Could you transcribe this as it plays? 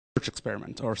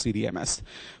experiment, or CDMS.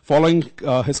 Following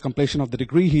his completion of the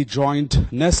degree, he joined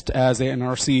NIST as a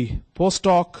NRC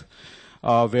postdoc,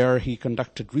 where he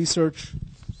conducted research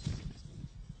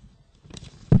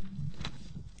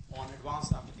on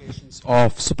advanced applications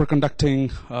of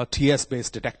superconducting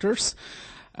TS-based detectors,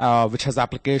 which has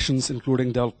applications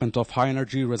including development of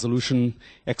high-energy resolution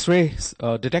X-ray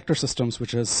detector systems,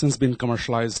 which has since been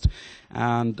commercialized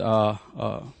and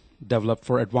developed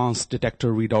for advanced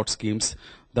detector readout schemes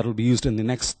that will be used in the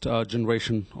next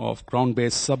generation of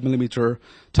ground-based sub-millimeter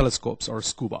telescopes, or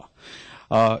SCUBA.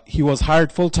 He was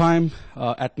hired full-time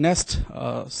at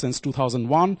NIST since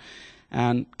 2001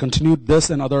 and continued this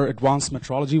and other advanced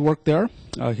metrology work there.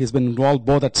 He's been involved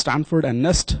both at Stanford and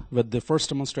NIST with the first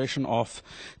demonstration of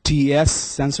TES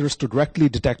sensors to directly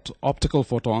detect optical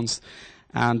photons,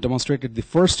 and demonstrated the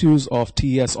first use of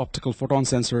TES optical photon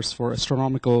sensors for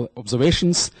astronomical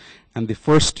observations, and the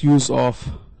first use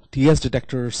of TES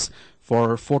detectors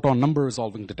for photon number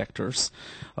resolving detectors,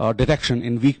 detection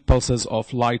in weak pulses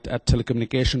of light at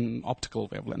telecommunication optical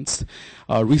wavelengths.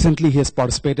 Recently, he has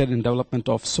participated in development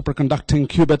of superconducting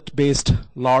qubit-based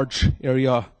large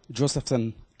area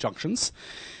Josephson junctions.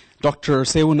 Dr.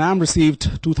 Sae Woo Nam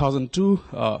received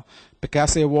 2002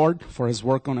 Picasso Award for his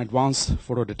work on advanced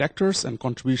photodetectors and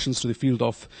contributions to the field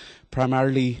of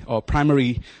primary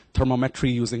thermometry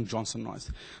using Johnson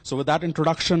noise. So with that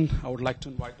introduction, I would like to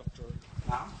invite Dr.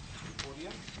 Nam to the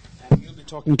podium, and he'll be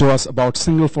talking to us about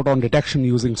single photon detection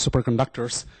using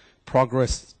superconductors,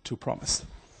 progress to promise.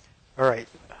 All right.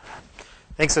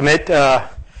 Thanks, Amit.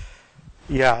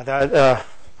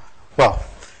 Well,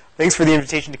 thanks for the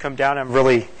invitation to come down. I'm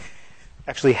really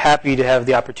actually happy to have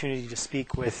the opportunity to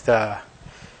speak with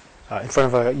in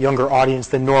front of a younger audience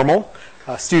than normal,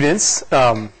 students,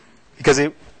 because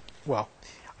I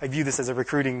view this as a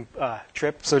recruiting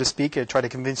trip, so to speak, and try to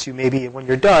convince you maybe when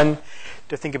you're done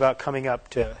to think about coming up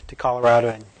to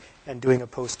Colorado and doing a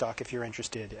postdoc if you're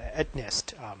interested at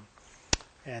NIST.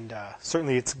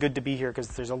 Certainly it's good to be here because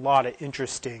there's a lot of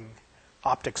interesting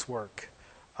optics work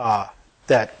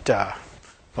that,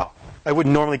 I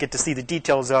wouldn't normally get to see the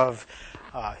details of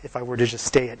if I were to just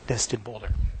stay at NIST in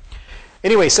Boulder.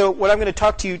 Anyway, so what I'm going to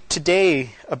talk to you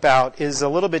today about is a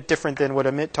little bit different than what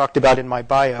Amit talked about in my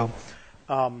bio.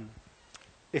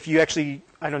 If you actually,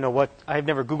 I don't know what, I've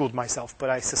never Googled myself, but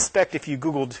I suspect if you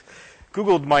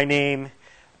Googled my name,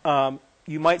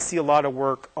 you might see a lot of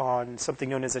work on something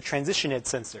known as a transition edge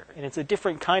sensor. And it's a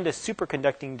different kind of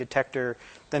superconducting detector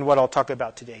than what I'll talk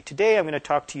about today. Today I'm going to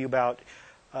talk to you about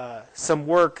some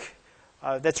work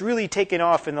that's really taken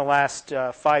off in the last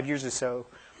 5 years or so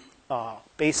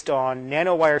based on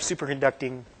nanowire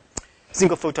superconducting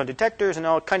single-photon detectors, and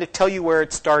I'll kind of tell you where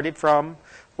it started from,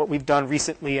 what we've done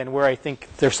recently, and where I think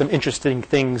there's some interesting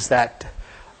things that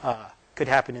could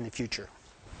happen in the future.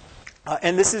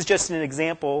 And this is just an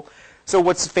example. So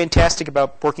what's fantastic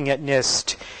about working at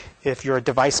NIST, if you're a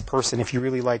device person, if you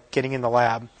really like getting in the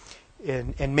lab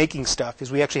and making stuff,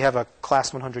 is we actually have a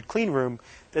Class 100 clean room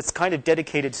that's kind of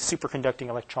dedicated to superconducting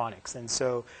electronics. And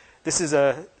so this is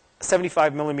a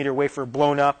 75 millimeter wafer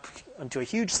blown up into a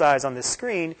huge size on this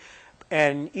screen,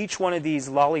 and each one of these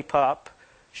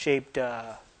lollipop-shaped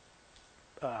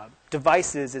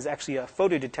devices is actually a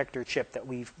photodetector chip that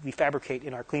we fabricate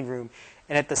in our clean room.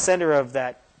 And at the center of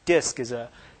that disk is a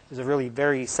really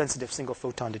very sensitive single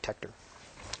photon detector.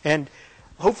 And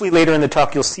hopefully later in the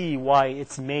talk you'll see why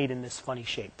it's made in this funny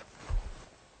shape.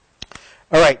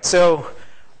 All right, so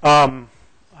I've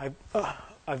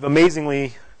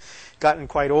amazingly gotten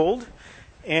quite old,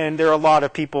 and there are a lot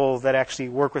of people that actually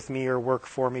work with me or work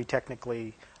for me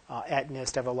technically at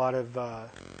NIST. I have a lot of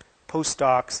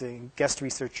postdocs and guest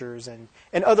researchers and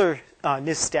other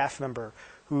NIST staff member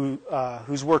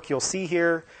whose work you'll see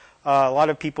here. A lot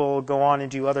of people go on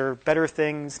and do other better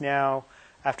things now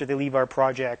after they leave our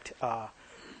project.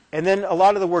 And then a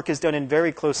lot of the work is done in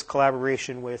very close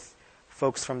collaboration with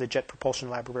folks from the Jet Propulsion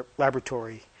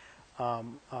Laboratory.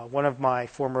 One of my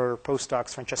former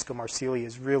postdocs, Francesco Marsili,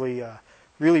 is really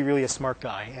a smart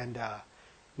guy, and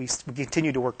we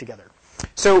continue to work together.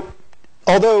 So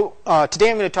although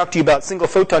today I'm going to talk to you about single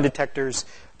photon detectors,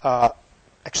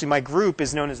 actually my group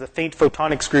is known as the Faint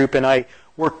Photonics Group, and I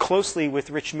work closely with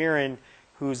Rich Mirren,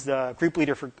 who's the group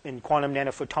leader in quantum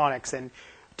nanophotonics. And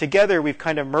together we've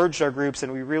kind of merged our groups,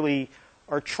 and we really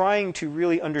are trying to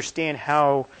really understand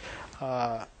how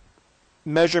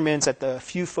measurements at the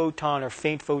few photon or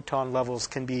faint photon levels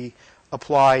can be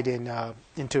applied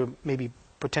into maybe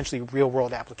potentially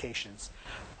real-world applications.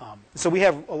 So we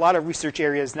have a lot of research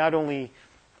areas, not only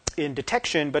in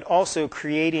detection, but also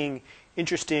creating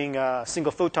interesting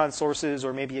single photon sources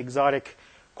or maybe exotic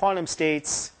quantum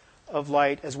states of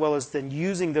light, as well as then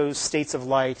using those states of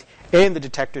light and the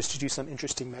detectors to do some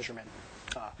interesting measurement.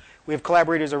 We have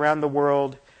collaborators around the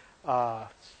world, all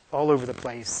over the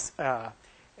place,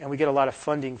 and we get a lot of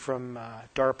funding from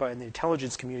DARPA and the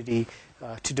intelligence community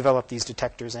to develop these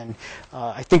detectors. And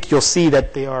I think you'll see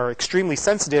that they are extremely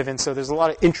sensitive, and so there's a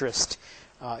lot of interest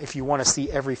if you want to see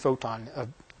every photon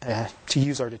to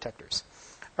use our detectors.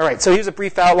 All right, so here's a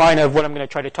brief outline of what I'm going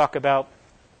to try to talk about.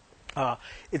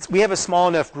 We have a small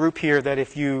enough group here that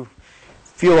if you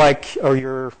feel like, or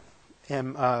you're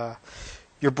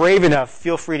brave enough,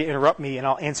 feel free to interrupt me, and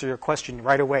I'll answer your question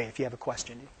right away if you have a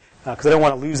question, because I don't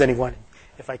want to lose anyone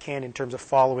if I can in terms of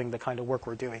following the kind of work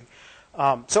we're doing.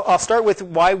 So I'll start with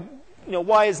why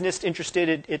is NIST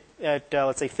interested at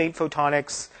let's say, faint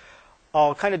photonics.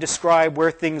 I'll kind of describe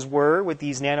where things were with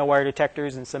these nanowire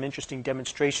detectors and some interesting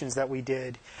demonstrations that we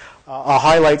did. I'll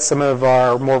highlight some of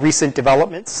our more recent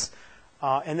developments,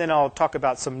 and then I'll talk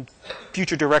about some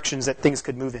future directions that things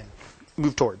could move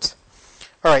towards.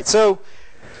 All right, so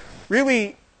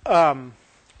really,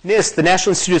 NIST, the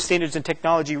National Institute of Standards and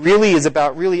Technology, really is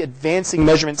about really advancing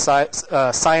measurement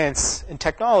science and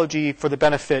technology for the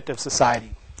benefit of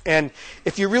society. And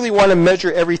if you really want to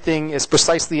measure everything as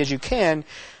precisely as you can,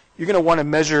 you're going to want to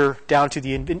measure down to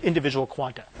the individual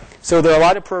quanta. So there are a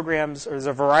lot of programs, or there's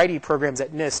a variety of programs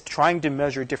at NIST trying to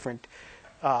measure different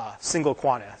single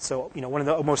quanta. So one of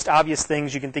the most obvious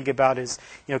things you can think about is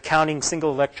counting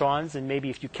single electrons, and maybe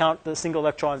if you count the single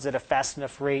electrons at a fast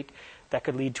enough rate, that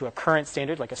could lead to a current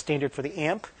standard, like a standard for the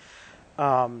amp.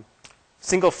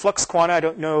 Single flux quanta, I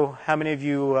don't know how many of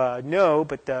you know,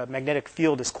 but the magnetic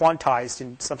field is quantized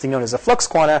in something known as a flux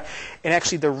quanta, and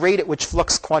actually the rate at which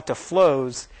flux quanta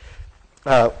flows,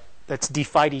 that's d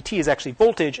phi dt, is actually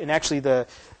voltage, and actually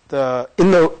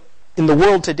in the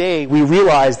world today, we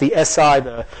realize the SI,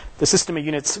 the system of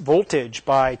units voltage,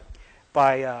 by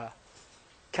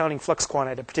counting flux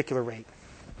quanta at a particular rate.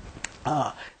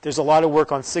 There's a lot of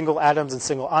work on single atoms and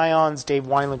single ions. Dave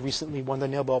Wineland recently won the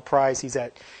Nobel Prize. He's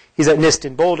at NIST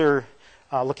in Boulder,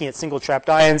 looking at single trapped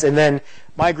ions. And then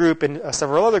my group and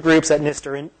several other groups at NIST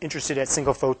are interested at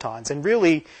single photons. And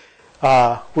really,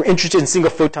 we're interested in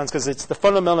single photons because it's the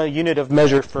fundamental unit of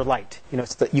measure for light.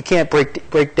 You can't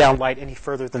break down light any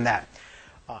further than that.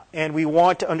 And we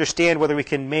want to understand whether we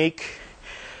can make,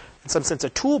 in some sense, a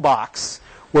toolbox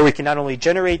where we can not only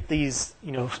generate these,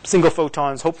 single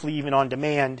photons, hopefully even on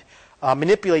demand,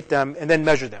 manipulate them, and then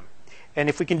measure them. And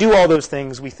if we can do all those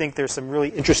things, we think there's some really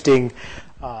interesting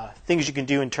things you can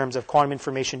do in terms of quantum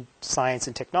information science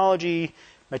and technology,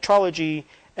 metrology,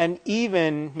 and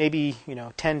even maybe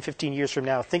 10, 15 years from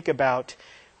now, think about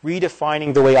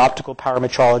redefining the way optical power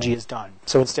metrology is done.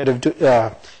 So instead of,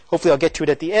 hopefully I'll get to it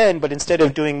at the end, but instead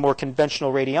of doing more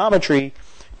conventional radiometry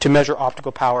to measure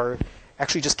optical power,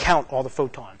 actually just count all the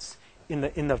photons in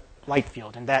the light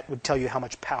field, and that would tell you how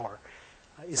much power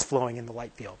is flowing in the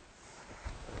light field.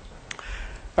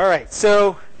 All right,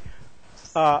 so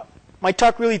my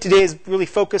talk really today is really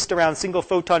focused around single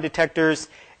photon detectors,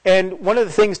 and one of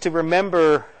the things to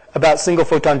remember about single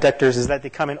photon detectors is that they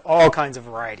come in all kinds of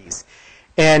varieties.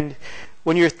 And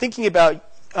when you're thinking about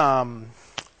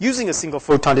using a single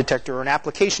photon detector or an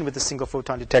application with a single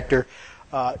photon detector,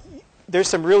 there's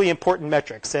some really important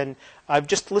metrics, and I've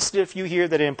just listed a few here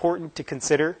that are important to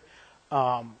consider.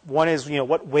 One is,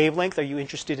 what wavelength are you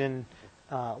interested in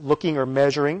looking or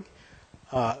measuring?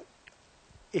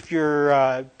 If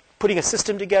you're putting a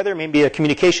system together, maybe a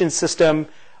communication system,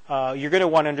 you're going to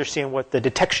want to understand what the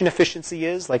detection efficiency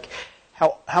is, like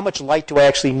how much light do I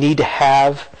actually need to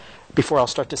have before I'll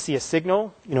start to see a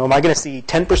signal? Am I going to see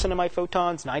 10% of my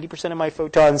photons, 90% of my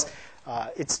photons?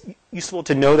 It's useful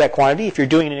to know that quantity. If you're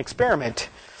doing an experiment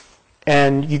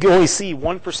and you can only see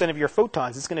 1% of your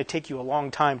photons, it's going to take you a long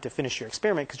time to finish your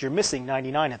experiment because you're missing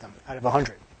 99 of them out of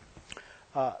 100.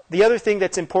 The other thing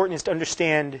that's important is to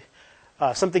understand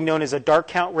something known as a dark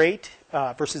count rate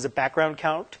versus a background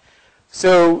count.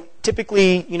 So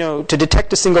typically, to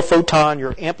detect a single photon,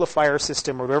 your amplifier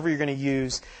system or whatever you're going to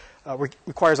use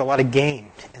requires a lot of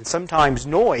gain. And sometimes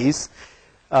noise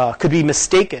could be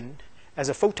mistaken as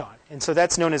a photon. And so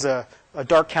that's known as a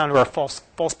dark count or a false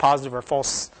positive or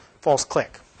false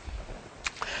click.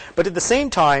 But at the same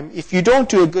time, if you don't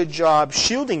do a good job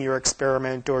shielding your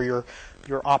experiment or your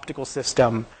optical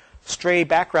system, stray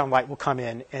background light will come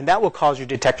in, and that will cause your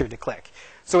detector to click.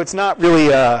 So it's not really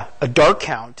a dark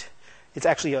count. It's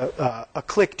actually a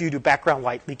click due to background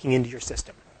light leaking into your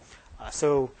system.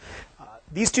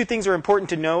 These two things are important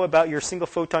to know about your single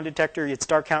photon detector, its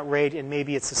dark count rate, and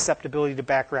maybe its susceptibility to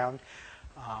background.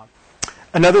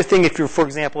 Another thing, if you're, for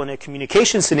example, in a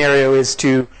communication scenario, is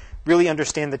to really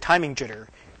understand the timing jitter.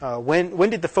 when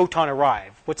did the photon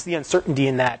arrive? What's the uncertainty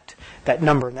in that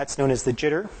number? And that's known as the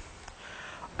jitter.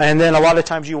 And then a lot of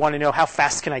times you want to know, how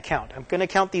fast can I count? I'm going to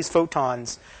count these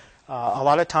photons. A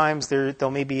lot of times there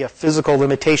may be a physical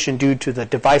limitation due to the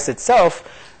device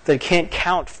itself that it can't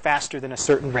count faster than a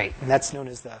certain rate. And that's known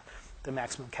as the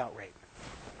maximum count rate.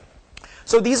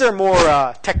 So these are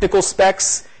more technical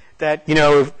specs that,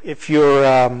 if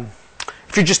you're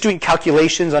just doing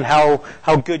calculations on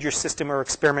how good your system or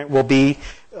experiment will be,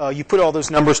 you put all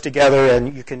those numbers together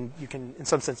and you can in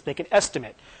some sense make an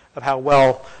estimate of how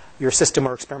well your system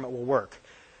or experiment will work.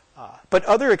 But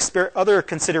other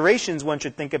considerations one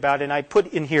should think about, and I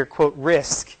put in here, quote,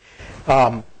 risk,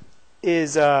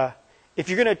 is if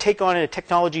you're going to take on a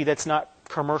technology that's not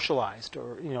commercialized,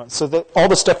 or so all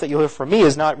the stuff that you'll hear from me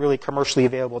is not really commercially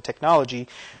available technology.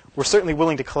 We're certainly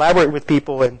willing to collaborate with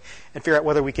people and figure out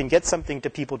whether we can get something to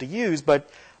people to use, but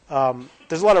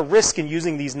there's a lot of risk in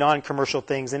using these non-commercial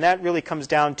things, and that really comes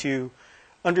down to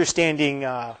understanding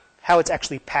how it's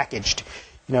actually packaged.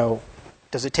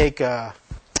 Does it take a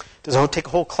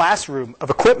whole classroom of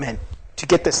equipment to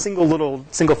get this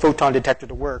single photon detector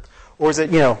to work, or is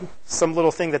it some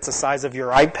little thing that's the size of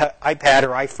your iPad or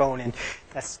iPhone, and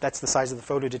that's the size of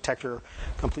the photodetector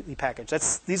completely packaged?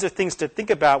 These are things to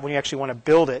think about when you actually want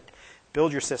to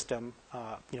build your system.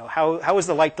 How is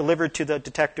the light delivered to the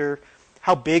detector?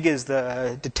 How big is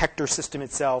the detector system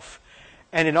itself?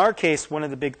 And in our case, one of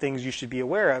the big things you should be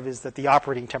aware of is that the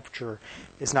operating temperature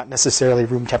is not necessarily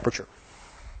room temperature.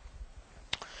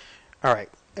 All right.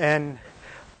 And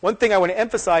one thing I want to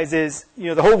emphasize is,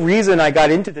 the whole reason I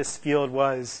got into this field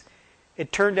was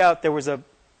it turned out there was a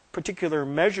particular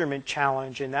measurement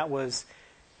challenge, and that was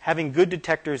having good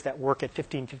detectors that work at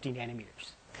 1550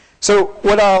 nanometers. So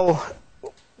what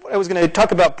I was going to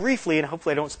talk about briefly, and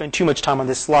hopefully I don't spend too much time on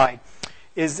this slide,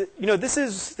 is this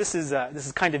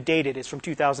is kind of dated. It's from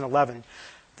 2011.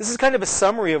 This is kind of a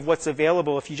summary of what's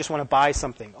available if you just want to buy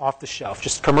something off the shelf,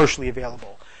 just commercially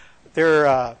available. There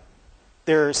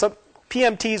are some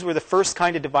PMTs were the first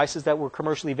kind of devices that were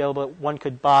commercially available that one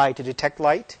could buy to detect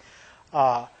light.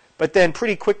 But then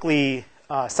pretty quickly,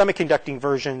 semiconducting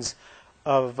versions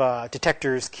of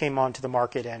detectors came onto the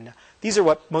market, and these are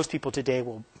what most people today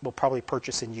will probably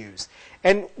purchase and use.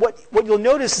 And what you'll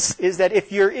notice is that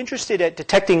if you're interested at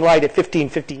detecting light at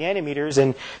 1550 nanometers,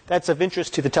 and that's of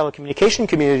interest to the telecommunication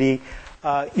community,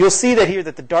 you'll see that here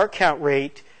that the dark count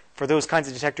rate for those kinds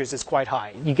of detectors is quite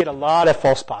high. You get a lot of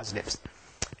false positives.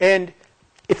 And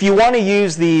if you want to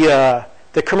use the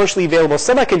commercially available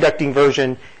semiconducting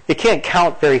version, it can't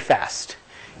count very fast.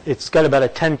 It's got about a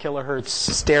 10 kilohertz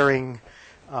staring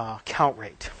count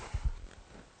rate.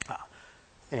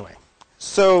 Anyway,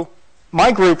 so my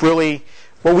group really,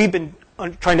 what we've been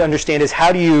trying to understand is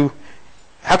how can you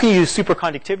use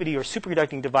superconductivity or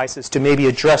superconducting devices to maybe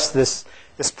address this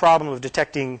problem of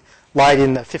detecting light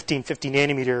in the 1550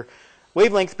 nanometer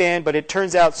wavelength band. But it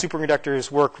turns out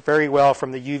superconductors work very well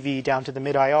from the UV down to the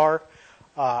mid-IR.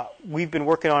 We've been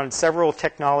working on several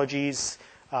technologies.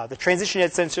 The transition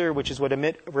head sensor, which is what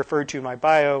Amit referred to in my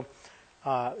bio,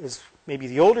 is maybe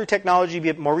the older technology,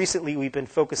 but more recently we've been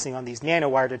focusing on these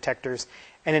nanowire detectors,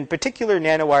 and in particular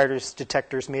nanowire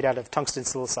detectors made out of tungsten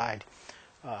silicide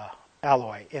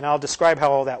alloy. And I'll describe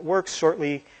how all that works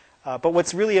shortly. But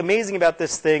what's really amazing about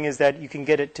this thing is that you can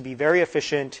get it to be very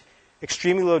efficient,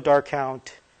 extremely low dark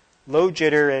count, low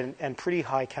jitter, and pretty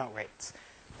high count rates.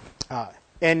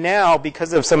 And now,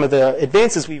 because of some of the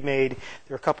advances we've made,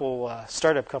 there are a couple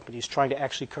startup companies trying to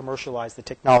actually commercialize the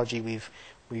technology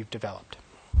we've developed.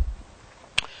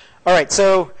 All right,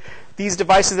 so these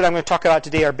devices that I'm going to talk about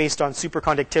today are based on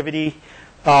superconductivity.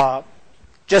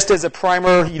 Just as a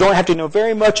primer, you don't have to know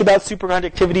very much about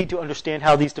superconductivity to understand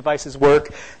how these devices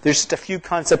work. There's just a few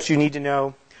concepts you need to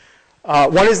know.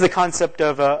 One is the concept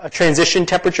of a transition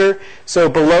temperature. So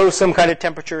below some kind of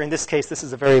temperature, in this case, this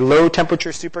is a very low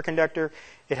temperature superconductor.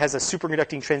 It has a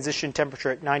superconducting transition temperature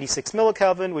at 96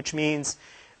 millikelvin, which means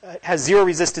it has zero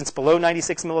resistance below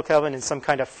 96 millikelvin and some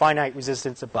kind of finite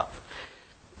resistance above.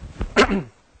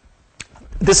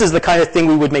 This is the kind of thing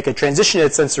we would make a transition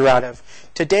head sensor out of.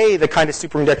 Today, the kind of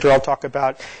superconductor I'll talk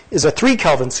about is a 3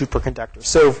 Kelvin superconductor.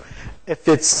 So if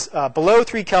it's below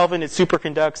 3 Kelvin, it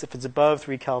superconducts. If it's above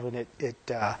 3 Kelvin,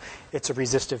 it's a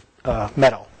resistive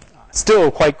metal. Still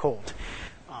quite cold.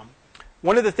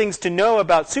 One of the things to know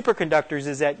about superconductors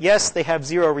is that, yes, they have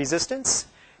zero resistance,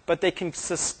 but they can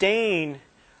sustain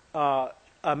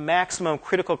a maximum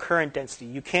critical current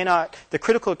density. The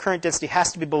critical current density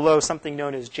has to be below something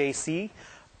known as JC.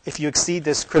 If you exceed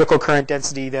this critical current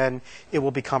density, then it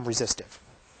will become resistive.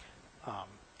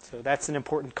 So that's an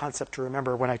important concept to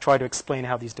remember when I try to explain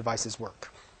how these devices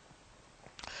work.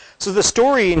 So the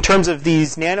story in terms of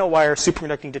these nanowire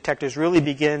superconducting detectors really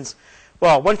begins,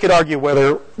 well, one could argue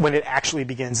when it actually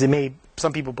begins.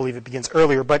 Some people believe it begins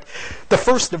earlier, but the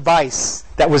first device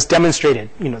that was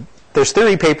demonstrated, there's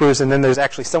theory papers and then there's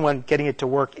actually someone getting it to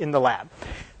work in the lab.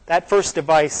 That first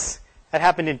device, that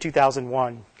happened in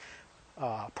 2001,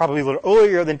 probably a little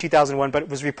earlier than 2001, but it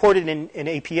was reported in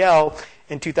APL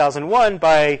in 2001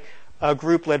 by a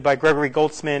group led by Gregory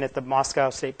Goldsman at the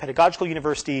Moscow State Pedagogical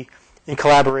University in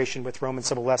collaboration with Roman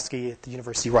Sobolewski at the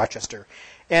University of Rochester.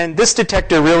 And this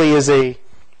detector really is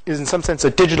in some sense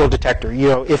a digital detector.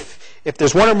 If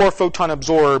there's one or more photon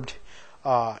absorbed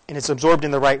and it's absorbed in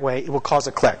the right way, it will cause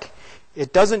a click.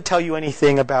 It doesn't tell you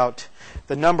anything about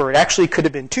the number. It actually could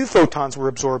have been 2 photons were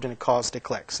absorbed and it caused a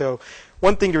click. So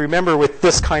one thing to remember with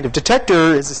this kind of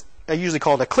detector is, I usually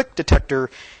call it a click detector,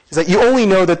 is that you only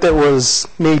know that there was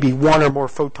maybe 1 or more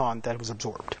photon that was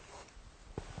absorbed.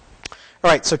 All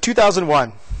right, so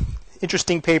 2001,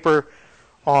 interesting paper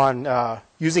on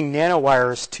using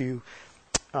nanowires to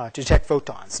detect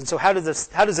photons. And so how does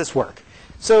this work?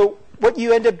 So what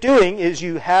you end up doing is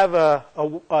you have a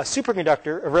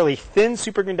superconductor, a really thin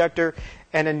superconductor,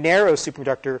 and a narrow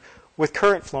superconductor with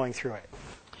current flowing through it.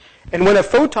 And when a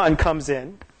photon comes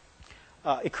in,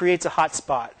 it creates a hot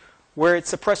spot where it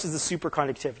suppresses the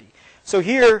superconductivity. So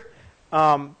here,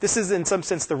 this is in some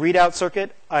sense the readout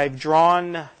circuit. I've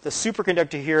drawn the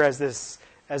superconductor here as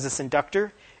this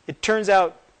inductor. It turns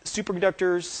out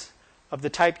superconductors of the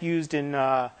type used in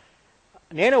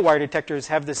nanowire detectors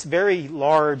have this very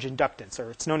large inductance,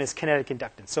 or it's known as kinetic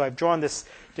inductance. So I've drawn this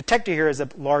detector here as a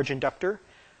large inductor.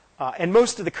 And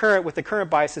most of the current with the current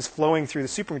bias is flowing through the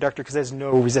superconductor because there's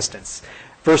no resistance,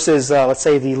 versus, let's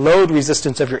say, the load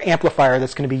resistance of your amplifier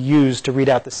that's going to be used to read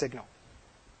out the signal.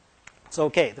 So,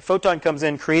 okay, the photon comes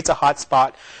in, creates a hot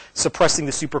spot, suppressing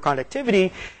the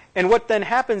superconductivity. And what then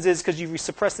happens is, because you've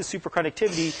suppressed the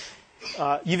superconductivity,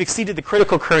 you've exceeded the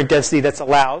critical current density that's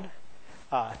allowed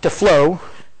to flow,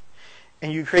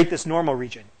 and you create this normal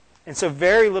region. And so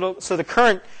so the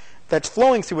current that's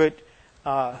flowing through it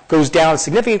goes down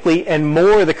significantly, and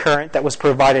more of the current that was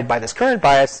provided by this current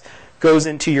bias goes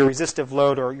into your resistive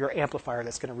load or your amplifier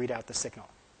that's going to read out the signal.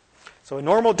 So a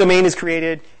normal domain is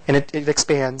created, and it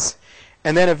expands.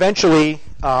 And then eventually,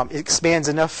 it expands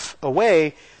enough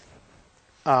away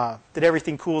that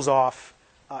everything cools off,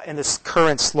 and this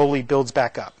current slowly builds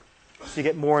back up. So you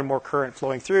get more and more current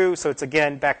flowing through. So it's,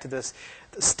 again, back to the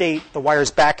state, the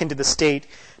wire's back into the state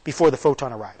before the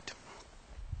photon arrived.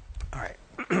 All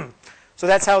right. So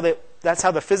that's how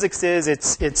the physics is.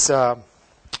 It's a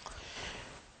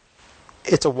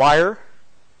wire.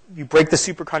 You break the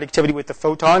superconductivity with the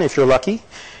photon if you're lucky,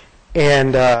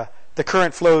 and the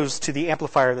current flows to the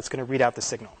amplifier that's going to read out the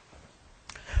signal.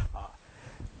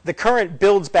 The current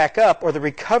builds back up, or the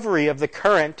recovery of the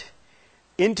current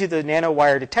into the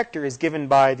nanowire detector is given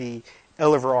by the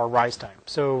L/R rise time.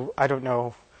 So I don't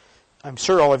know. I'm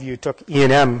sure all of you took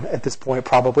E&M at this point,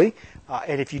 probably.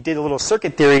 And if you did a little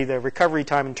circuit theory, the recovery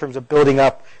time in terms of building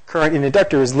up current in an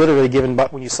inductor is literally given,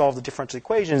 but when you solve the differential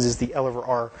equations, is the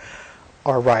L/R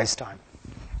rise time.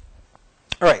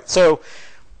 All right, so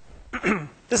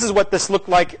this is what this looked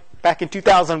like back in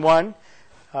 2001.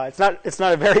 It's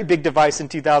not a very big device in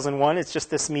 2001. It's just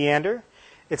this meander.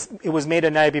 It was made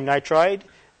of niobium nitride.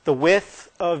 The width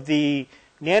of the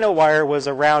nanowire was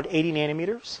around 80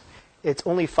 nanometers. It's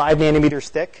only 5 nanometers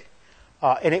thick.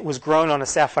 And it was grown on a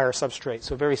sapphire substrate,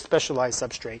 so a very specialized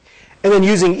substrate. And then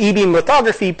using E-beam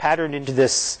lithography patterned into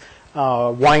this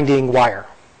winding wire.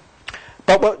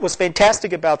 But what was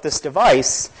fantastic about this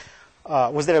device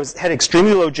was that it had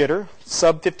extremely low jitter,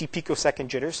 sub 50 picosecond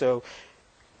jitter. So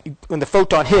when the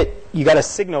photon hit, you got a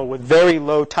signal with very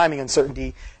low timing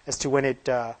uncertainty as to when it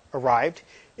arrived.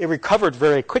 It recovered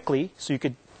very quickly, so you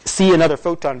could see another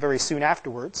photon very soon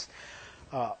afterwards.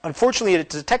 Unfortunately,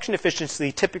 its detection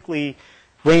efficiency typically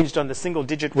ranged on the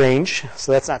single-digit range,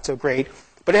 so that's not so great.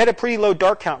 But it had a pretty low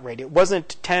dark count rate. It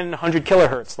wasn't 10, 100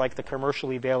 kilohertz like the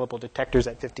commercially available detectors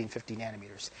at 1550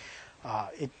 nanometers.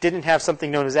 It didn't have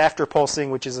something known as after-pulsing,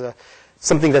 which is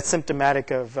something that's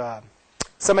symptomatic of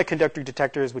semiconductor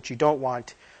detectors, which you don't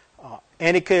want.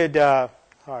 And it could,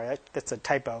 that's a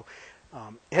typo.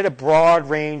 It had a broad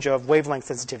range of wavelength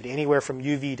sensitivity, anywhere from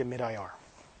UV to mid-IR.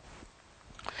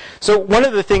 So one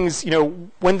of the things,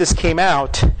 when this came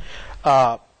out,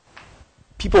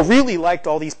 people really liked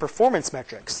all these performance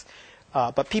metrics,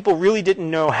 but people really didn't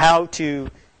know how to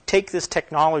take this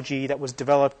technology that was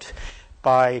developed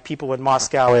by people in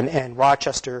Moscow and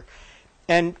Rochester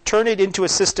and turn it into a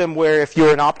system where if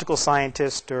you're an optical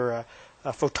scientist or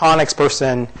a photonics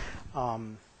person,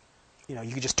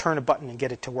 you could just turn a button and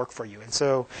get it to work for you. And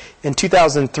so in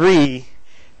 2003,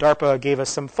 DARPA gave us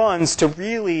some funds to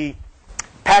really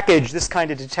package this kind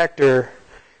of detector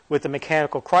with a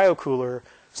mechanical cryocooler,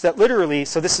 so that literally,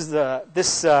 so this is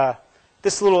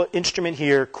this little instrument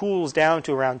here cools down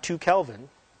to around 2 Kelvin,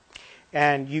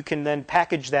 and you can then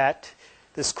package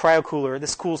this cryocooler.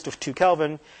 This cools to 2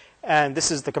 Kelvin, and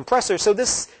this is the compressor. So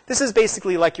this is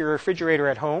basically like your refrigerator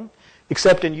at home,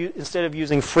 except instead of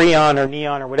using Freon or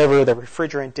neon or whatever the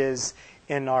refrigerant is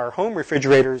in our home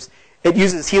refrigerators, it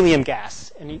uses helium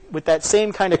gas. And with that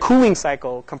same kind of cooling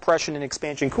cycle, compression and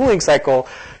expansion cooling cycle,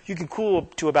 you can cool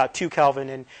to about 2 Kelvin.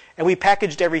 And we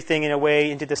packaged everything in a way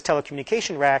into this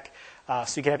telecommunication rack,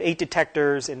 so you can have 8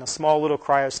 detectors in a small little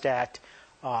cryostat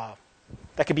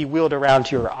that could be wheeled around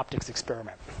to your optics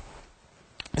experiment.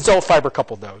 It's all fiber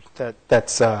coupled, though.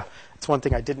 That's one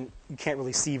thing you can't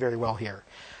really see very well here.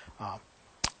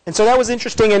 And so that was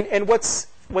interesting. And what's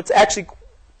actually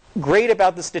great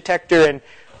about this detector and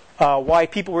why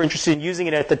people were interested in using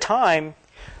it at the time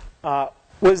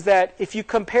was that if you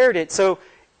compared it, so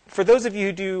for those of you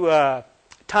who do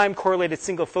time-correlated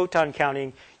single-photon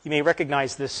counting, you may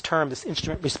recognize this term, this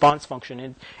instrument response function.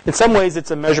 And in some ways,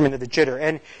 it's a measurement of the jitter.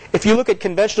 And if you look at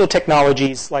conventional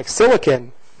technologies like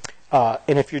silicon,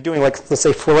 and if you're doing, like, let's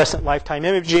say, fluorescent lifetime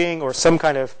imaging or some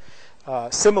kind of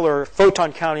similar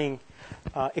photon counting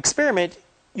experiment,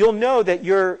 you'll know that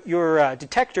your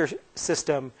detector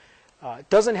system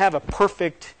doesn't have a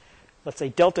perfect, let's say,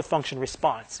 delta function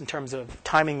response in terms of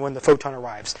timing when the photon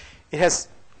arrives. It has,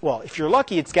 well, if you're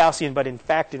lucky, it's Gaussian, but in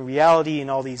fact, in reality, in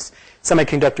all these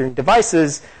semiconductor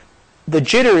devices, the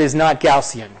jitter is not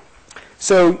Gaussian.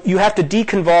 So you have to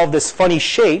deconvolve this funny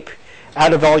shape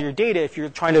out of all your data if you're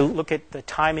trying to look at the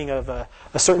timing of a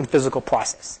certain physical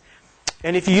process.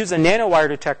 And if you use a nanowire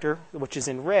detector, which is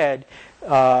in red,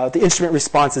 the instrument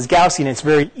response is Gaussian. It's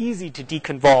very easy to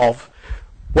deconvolve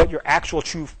what your actual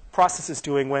true process is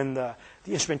doing when the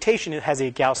instrumentation has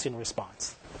a Gaussian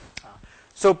response.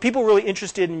 So people were really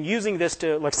interested in using this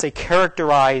to, let's say,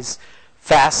 characterize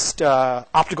fast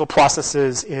optical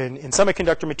processes in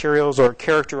semiconductor materials or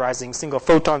characterizing single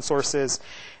photon sources.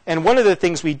 And one of the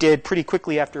things we did pretty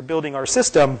quickly after building our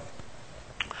system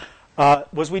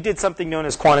was we did something known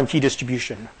as quantum key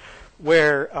distribution,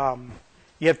 where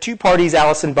you have 2 parties,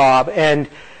 Alice and Bob, and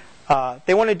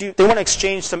they want to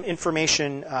exchange some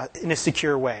information in a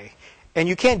secure way. And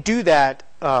you can't do that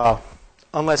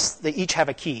unless they each have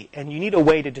a key, and you need a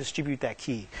way to distribute that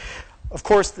key. Of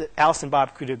course, Alice and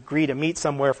Bob could agree to meet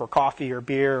somewhere for coffee or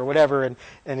beer or whatever and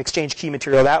exchange key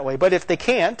material that way. But if they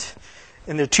can't,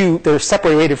 and they're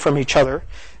separated from each other,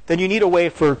 then you need a way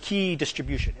for key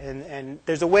distribution. And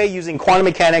there's a way using quantum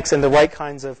mechanics and the right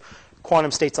kinds of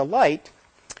quantum states of light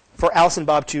for Alice and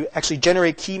Bob to actually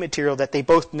generate key material that they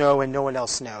both know and no one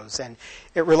else knows. And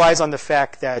it relies on the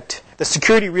fact that the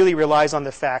security really relies on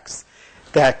the facts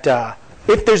that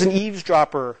if there's an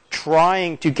eavesdropper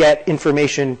trying to get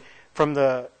information from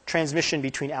the transmission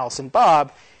between Alice and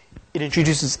Bob, it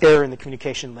introduces error in the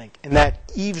communication link. And that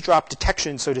eavesdrop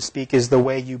detection, so to speak, is the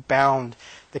way you bound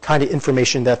the kind of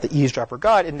information that the eavesdropper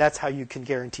got, and that's how you can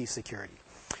guarantee security.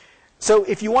 So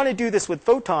if you want to do this with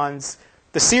photons,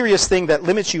 the serious thing that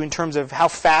limits you in terms of how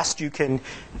fast you can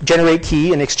generate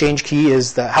key and exchange key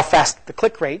is how fast the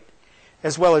click rate,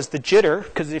 as well as the jitter,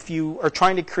 because if you are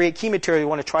trying to create key material, you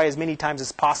want to try as many times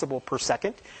as possible per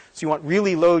second. So you want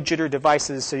really low jitter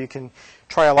devices so you can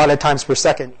try a lot of times per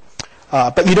second.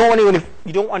 But you don't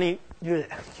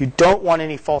want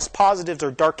any false positives or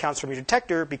dark counts from your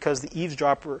detector, because the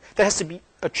eavesdropper, that has to be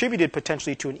attributed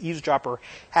potentially to an eavesdropper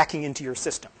hacking into your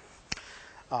system.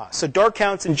 So dark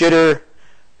counts and jitter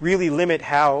really limit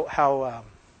how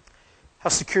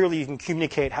securely you can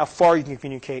communicate, how far you can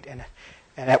communicate, and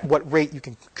at what rate you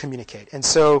can communicate. And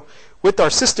so with our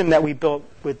system that we built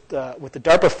with the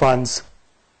DARPA funds,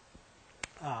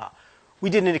 we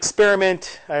did an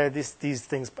experiment. These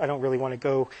things, I don't really want to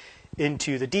go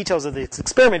into the details of this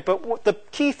experiment, but the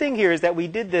key thing here is that we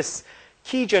did this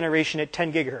key generation at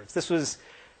 10 gigahertz. This was,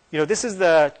 this is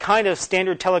the kind of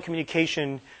standard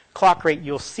telecommunication clock rate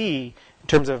you'll see in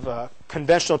terms of a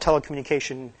conventional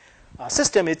telecommunication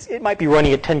system. It might be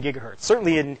running at 10 gigahertz.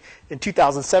 Certainly in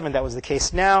 2007 that was the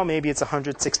case. Now maybe it's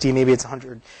 160, maybe it's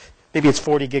 100, maybe it's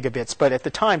 40 gigabits. But at the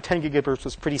time, 10 gigabits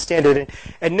was pretty standard,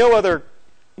 and no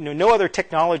other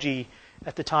technology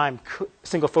at the time,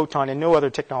 single photon, and no other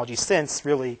technology since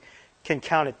really can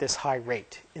count at this high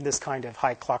rate in this kind of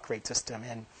high clock rate system.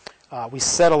 And we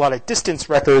set a lot of distance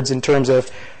records in terms of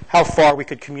how far we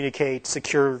could communicate,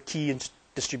 secure key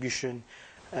distribution,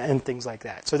 and things like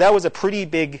that. So that was a pretty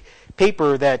big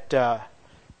paper that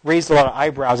raised a lot of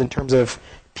eyebrows in terms of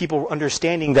people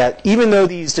understanding that even though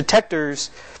these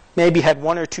detectors maybe had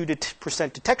 1 or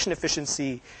 2% detection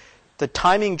efficiency, the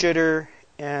timing jitter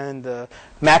and the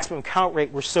maximum count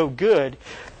rate were so good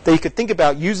that you could think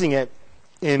about using it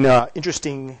in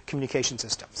interesting communication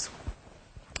systems.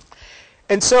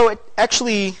 And so it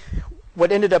actually,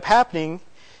 what ended up happening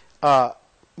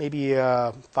maybe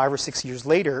 5 or 6 years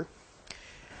later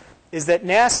is that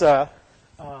NASA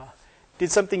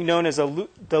did something known as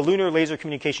the Lunar Laser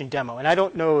Communication Demo. And I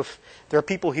don't know if there are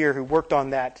people here who worked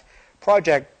on that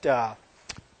project,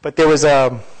 but there was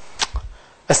a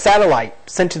satellite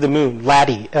sent to the moon,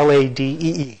 LADEE,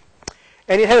 L-A-D-E-E.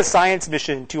 And it had a science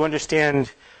mission to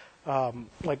understand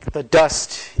like the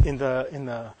dust in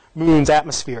the moon's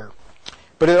atmosphere.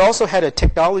 But it also had a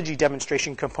technology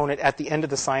demonstration component at the end of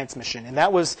the science mission. And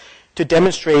that was to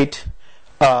demonstrate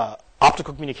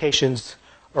optical communications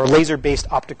or laser-based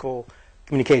optical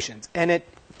communications. And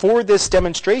for this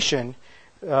demonstration,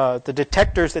 the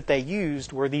detectors that they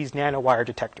used were these nanowire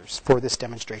detectors for this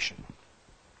demonstration.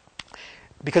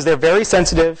 Because they're very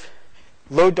sensitive,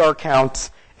 low dark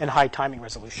counts, and high timing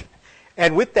resolution.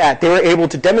 And with that, they were able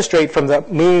to demonstrate from the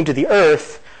moon to the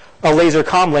Earth a laser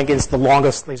comlink. It's the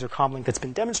longest laser comlink that's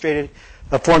been demonstrated,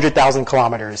 of 400,000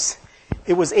 kilometers.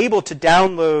 It was able to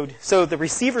download, so the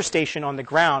receiver station on the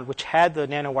ground, which had the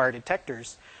nanowire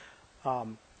detectors,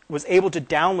 was able to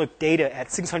download data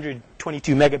at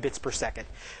 622 megabits per second.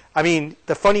 I mean,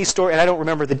 the funny story, and I don't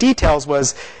remember the details,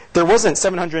 was there wasn't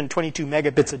 722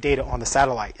 megabits of data on the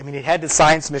satellite. I mean, it had the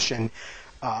science mission,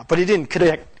 but it didn't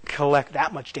collect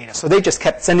that much data. So they just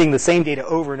kept sending the same data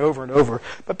over and over and over.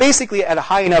 But basically, at a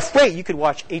high enough rate, you could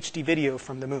watch HD video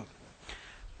from the moon.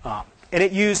 And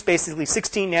it used basically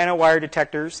 16 nanowire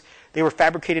detectors. They were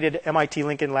fabricated at MIT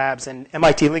Lincoln Labs, and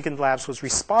MIT Lincoln Labs was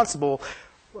responsible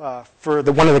for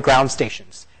one of the ground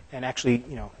stations, and actually,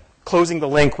 closing the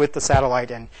link with the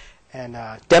satellite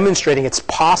and demonstrating it's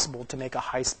possible to make a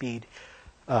high-speed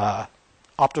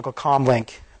optical comm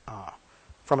link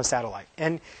from a satellite.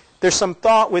 And there's some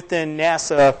thought within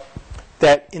NASA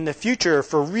that in the future,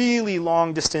 for really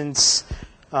long-distance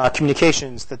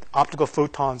communications, that optical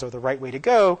photons are the right way to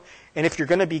go. And if you're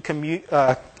going to be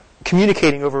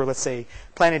communicating over, let's say,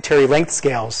 planetary length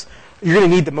scales, you're going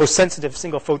to need the most sensitive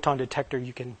single photon detector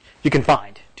you can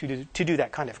find to do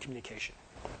that kind of communication.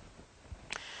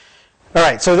 All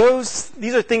right, so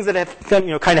these are things that have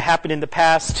kind of happened in the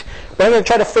past. What I'm going to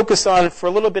try to focus on for a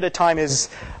little bit of time is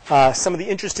some of the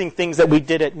interesting things that we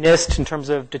did at NIST in terms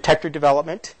of detector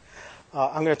development.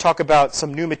 I'm going to talk about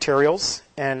some new materials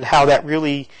and how that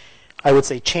really, I would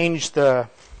say, changed the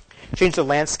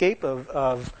landscape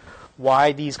of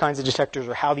why these kinds of detectors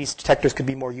or how these detectors could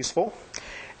be more useful.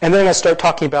 And then I'm going to start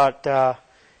talking about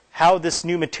how this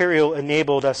new material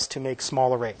enabled us to make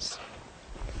small arrays.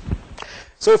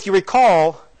 So if you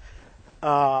recall,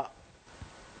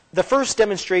 the first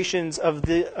demonstrations of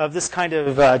this kind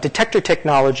of detector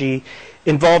technology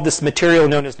involved this material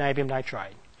known as niobium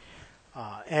nitride.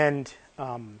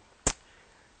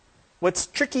 What's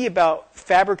tricky about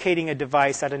fabricating a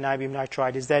device out of niobium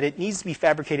nitride is that it needs to be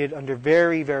fabricated under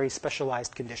very, very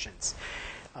specialized conditions.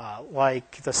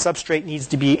 Like the substrate needs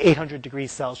to be 800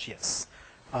 degrees Celsius.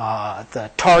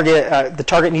 The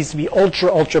target needs to be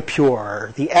ultra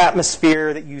pure. The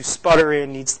atmosphere that you sputter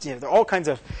in needs to, there are all kinds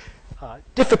of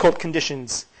difficult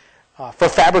conditions for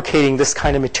fabricating this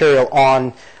kind of material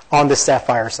on the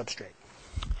sapphire substrate.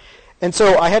 And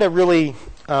so I had a really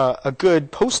a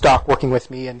good postdoc working with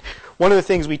me, and one of the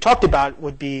things we talked about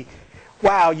would be,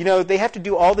 wow, they have to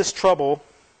do all this trouble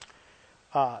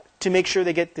to make sure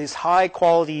they get this high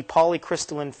quality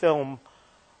polycrystalline film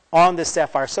on this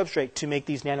sapphire substrate to make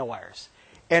these nanowires.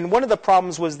 And one of the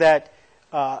problems was that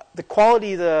the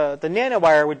quality of the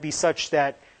nanowire would be such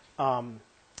that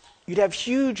you'd have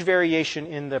huge variation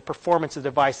in the performance of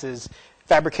devices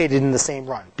fabricated in the same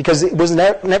run, because it was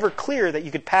never clear that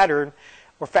you could pattern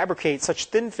or fabricate such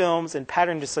thin films and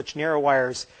pattern to such narrow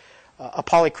wires a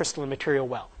polycrystalline material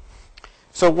well.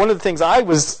 So one of the things I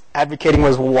was advocating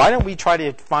was, well, why don't we try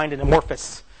to find an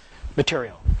amorphous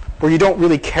material where you don't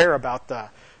really care about the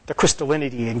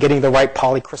crystallinity and getting the right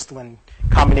polycrystalline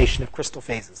combination of crystal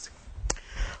phases.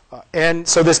 And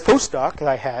so this postdoc that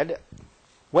I had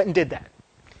went and did that.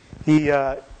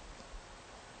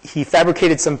 He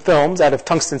fabricated some films out of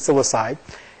tungsten silicide,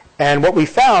 and what we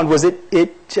found was it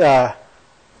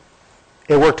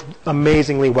worked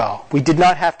amazingly well. We did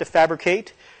not have to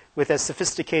fabricate with as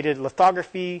sophisticated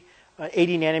lithography,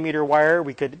 80 nanometer wire.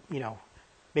 We could,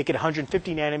 make it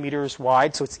 150 nanometers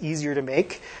wide, so it's easier to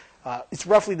make. It's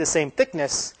roughly the same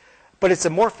thickness, but it's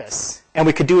amorphous, and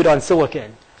we could do it on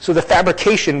silicon. So the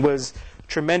fabrication was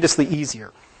tremendously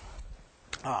easier.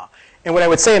 And what I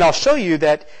would say, and I'll show you,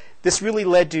 that this really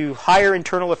led to higher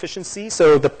internal efficiency.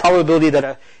 So the probability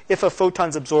that if a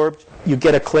photon's absorbed, you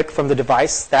get a click from the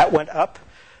device, that went up.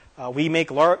 We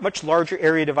make much larger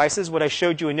area devices. What I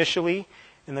showed you initially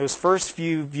in those first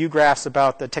few view graphs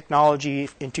about the technology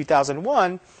in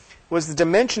 2001 was the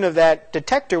dimension of that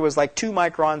detector was like 2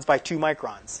 microns by 2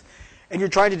 microns. And you're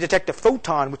trying to detect a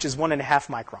photon, which is 1.5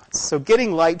 microns. So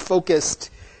getting light focused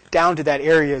down to that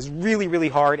area is really, really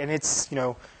hard. And it's,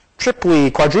 triply,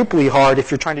 quadruply hard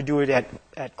if you're trying to do it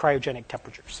at cryogenic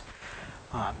temperatures.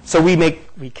 So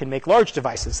we can make large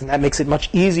devices, and that makes it much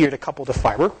easier to couple to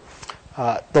fiber.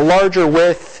 The larger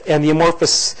width and the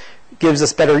amorphous gives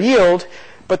us better yield,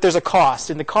 but there's a cost.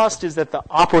 And the cost is that the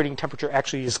operating temperature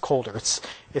actually is colder.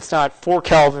 It's not 4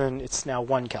 Kelvin, it's now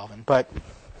 1 Kelvin. But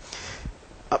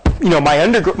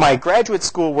my graduate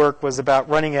school work was about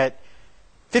running at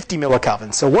 50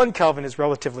 millikelvin. So 1 Kelvin is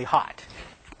relatively hot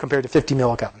compared to 50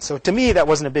 millikelvin. So to me, that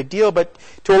wasn't a big deal, but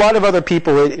to a lot of other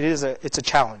people, it's a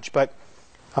challenge. But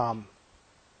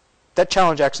that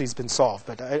challenge actually has been solved.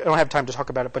 But I don't have time to talk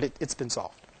about it, but it's been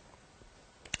solved.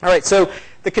 All right, so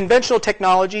the conventional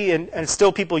technology, and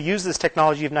still people use this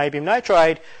technology of niobium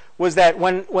nitride, was that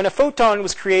when a photon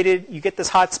was created, you get this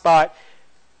hot spot,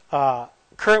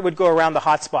 current would go around the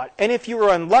hot spot. And if you were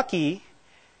unlucky,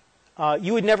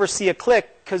 you would never see a click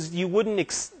because you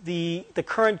wouldn't. The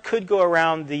current could go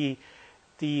around the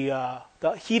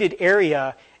heated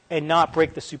area and not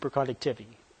break the superconductivity.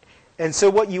 And so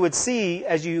what you would see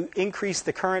as you increase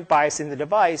the current bias in the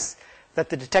device, that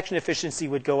the detection efficiency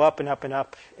would go up and up and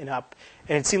up and up.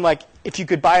 And it seemed like if you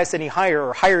could bias any higher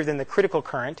or higher than the critical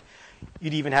current,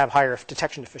 you'd even have higher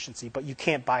detection efficiency. But you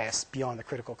can't bias beyond the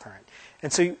critical current.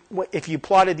 And so if you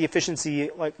plotted the efficiency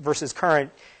versus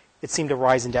current, it seemed to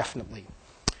rise indefinitely.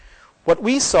 What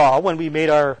we saw when we made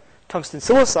our tungsten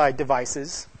silicide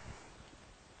devices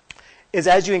is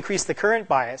as you increase the current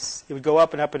bias, it would go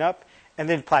up and up and up, and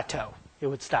then plateau. It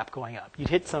would stop going up. You'd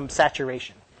hit some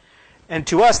saturation. And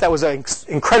to us, that was an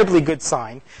incredibly good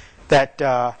sign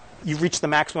that you've reached the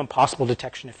maximum possible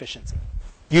detection efficiency.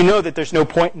 You know that there's no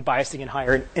point in biasing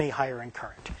any higher in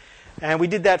current. And we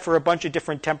did that for a bunch of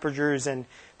different temperatures. And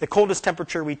the coldest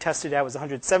temperature we tested at was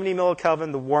 170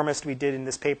 millikelvin. The warmest we did in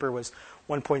this paper was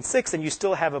 1.6. And you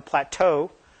still have a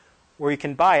plateau where you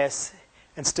can bias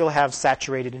and still have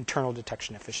saturated internal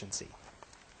detection efficiency.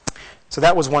 So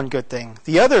that was one good thing.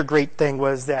 The other great thing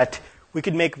was that we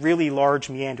could make really large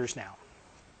meanders now.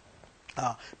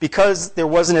 Because there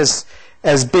wasn't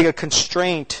as big a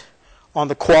constraint on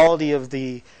the quality of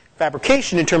the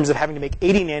fabrication in terms of having to make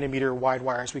 80 nanometer wide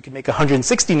wires, we could make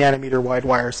 160 nanometer wide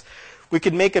wires. We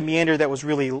could make a meander that was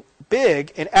really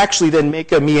big and actually then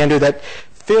make a meander that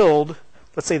filled,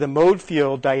 let's say, the mode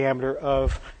field diameter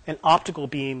of an optical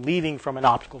beam leaving from an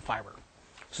optical fiber.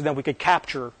 So then we could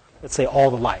capture, let's say,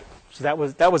 all the light. So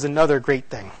that was another great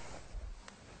thing.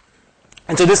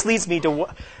 And so this leads me to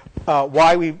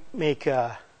why we make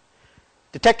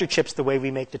detector chips the way we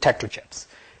make detector chips.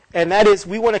 And that is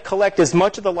we want to collect as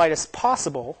much of the light as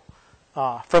possible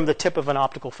from the tip of an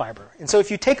optical fiber. And so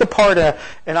if you take apart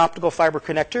an optical fiber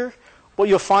connector, what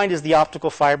you'll find is the optical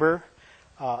fiber,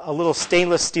 a little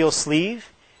stainless steel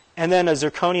sleeve, and then a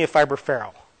zirconia fiber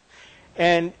ferrule.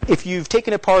 And if you've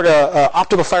taken apart an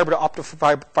optical fiber to optical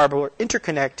fiber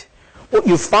interconnect, what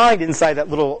you find inside that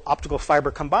little optical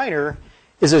fiber combiner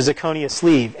is a zirconia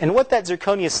sleeve. And what that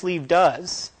zirconia sleeve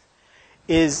does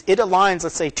is it aligns,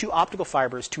 let's say, 2 optical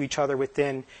fibers to each other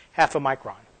within half a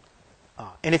micron.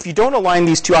 And if you don't align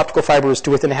these 2 optical fibers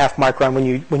to within a half micron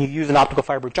when you use an optical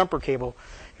fiber jumper cable,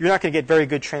 you're not going to get very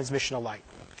good transmission of light.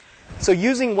 So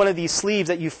using one of these sleeves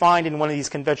that you find in one of these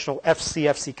conventional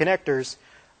FC connectors,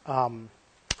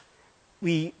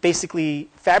 we basically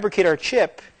fabricate our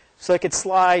chip so it could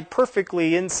slide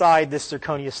perfectly inside this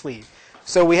zirconia sleeve.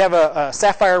 So we have a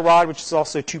sapphire rod, which is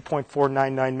also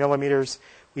 2.499 millimeters.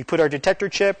 We put our detector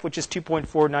chip, which is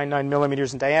 2.499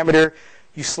 millimeters in diameter.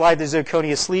 You slide the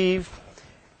zirconia sleeve,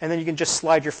 and then you can just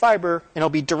slide your fiber, and it'll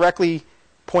be directly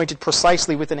pointed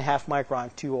precisely within a half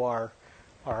micron to our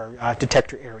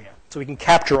detector area. So we can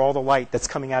capture all the light that's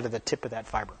coming out of the tip of that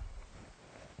fiber.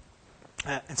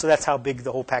 And so that's how big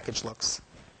the whole package looks.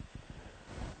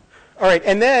 All right,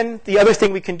 and then the other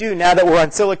thing we can do, now that we're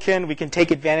on silicon, we can take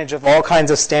advantage of all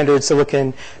kinds of standard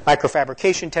silicon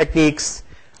microfabrication techniques.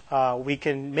 We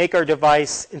can make our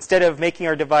device, instead of making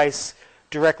our device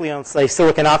directly on, say,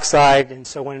 silicon oxide, and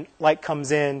so when light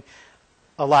comes in,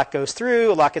 a lot goes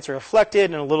through, a lot gets reflected,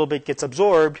 and a little bit gets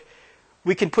absorbed.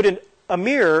 We can put in a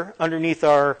mirror underneath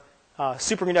our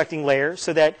superconducting layer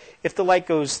so that if the light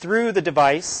goes through the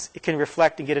device, it can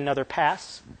reflect and get another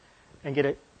pass and get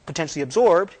a potentially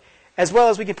absorbed, as well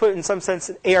as we can put, in some sense,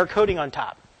 an AR coating on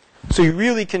top. So you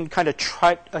really can kind of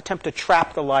attempt to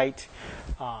trap the light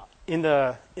in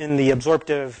the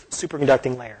absorptive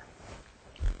superconducting layer.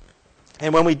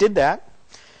 And when we did that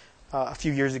a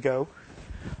few years ago,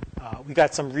 we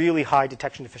got some really high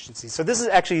detection efficiencies. So this is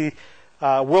actually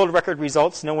world record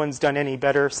results. No one's done any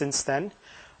better since then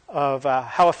of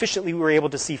how efficiently we were able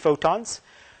to see photons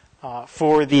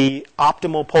for the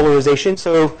optimal polarization.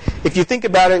 So if you think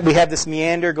about it, we have this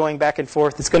meander going back and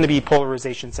forth. It's going to be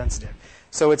polarization sensitive.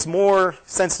 So it's more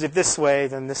sensitive this way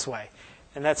than this way.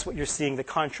 And that's what you're seeing, the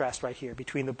contrast right here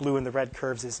between the blue and the red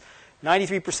curves is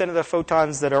 93% of the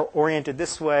photons that are oriented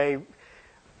this way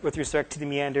with respect to the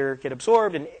meander get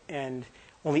absorbed, and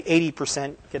only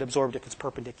 80% get absorbed if it's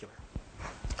perpendicular.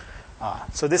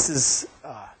 So this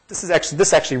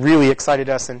actually really excited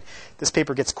us, and this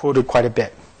paper gets quoted quite a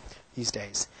bit these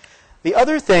days. The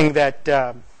other thing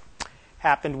that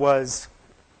happened was,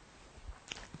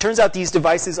 it turns out these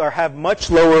devices have much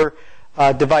lower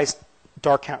device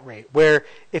dark count rate, where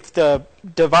if the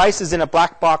device is in a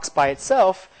black box by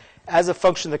itself, as a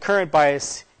function of the current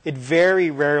bias, it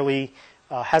very rarely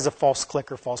has a false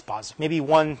click or false positive. Maybe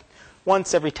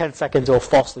once every 10 seconds it will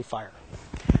falsely fire,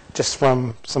 just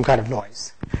from some kind of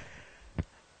noise.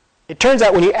 It turns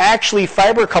out when you actually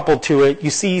fiber couple to it,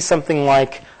 you see something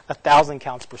like 1,000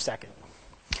 counts per second.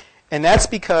 And that's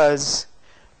because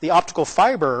the optical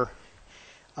fiber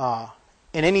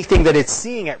and anything that it's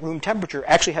seeing at room temperature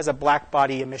actually has a black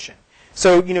body emission.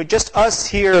 So, just us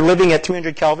here living at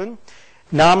 200 Kelvin,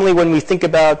 normally when we think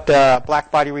about black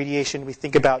body radiation, we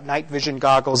think about night vision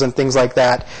goggles and things like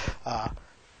that.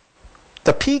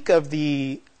 The peak of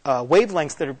the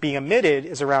wavelengths that are being emitted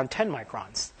is around 10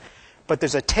 microns. But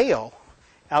there's a tail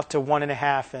out to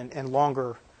 1.5 and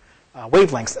longer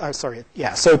wavelengths.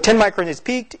 So 10 microns is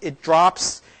peaked, it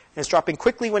drops. And it's dropping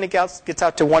quickly when it gets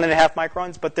out to 1.5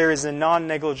 microns, but there is a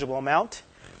non-negligible amount.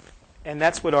 And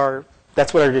that's what our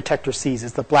detector sees,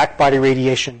 is the black body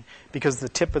radiation, because the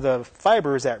tip of the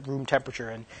fiber is at room temperature.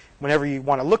 And whenever you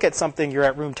want to look at something, you're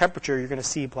at room temperature, you're going to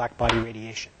see black body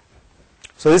radiation.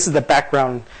 So this is the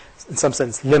background, in some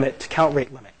sense, count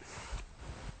rate limit.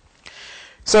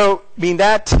 So,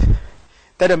 that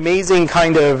amazing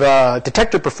kind of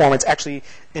detector performance actually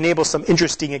enables some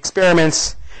interesting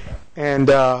experiments. And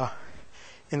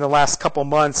in the last couple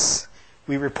months,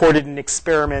 we reported an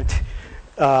experiment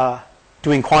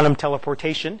doing quantum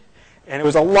teleportation. And it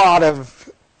was a lot of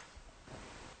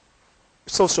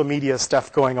social media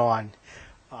stuff going on.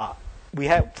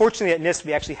 Fortunately at NIST,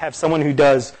 we actually have someone who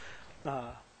does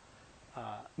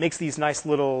makes these nice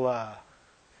little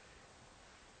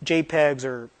JPEGs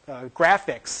or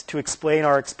graphics to explain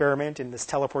our experiment in this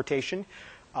teleportation.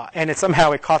 And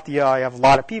somehow it caught the eye of a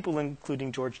lot of people,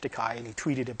 including George Takei, and he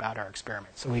tweeted about our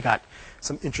experiment. So we got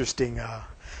some interesting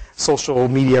social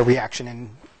media reaction, and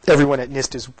everyone at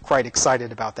NIST is quite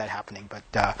excited about that happening. But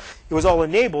it was all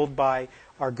enabled by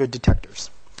our good detectors.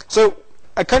 So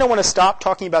I kind of want to stop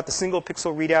talking about the single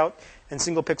pixel readout and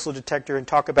single pixel detector and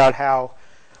talk about how,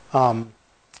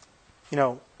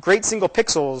 great single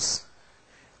pixels,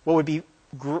 what would be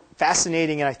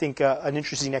fascinating and I think an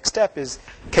interesting next step is,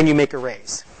 can you make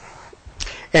arrays?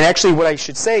 And actually what I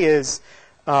should say is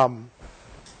I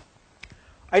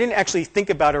didn't actually think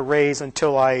about arrays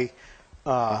until I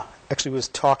actually was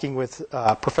talking with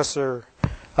Professor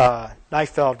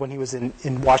Neifeld when he was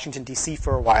in Washington, D.C.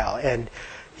 for a while. And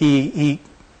he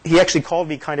actually called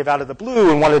me kind of out of the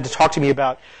blue and wanted to talk to me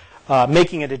about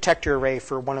making a detector array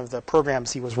for one of the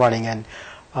programs he was running. And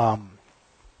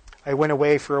I went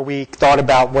away for a week, thought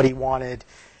about what he wanted,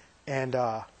 and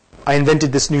I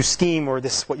invented this new scheme, or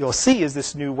what you'll see is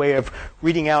this new way of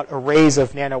reading out arrays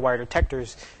of nanowire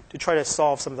detectors to try to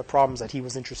solve some of the problems that he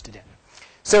was interested in.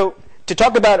 So to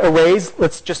talk about arrays,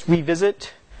 let's just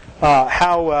revisit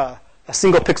how a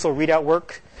single pixel readout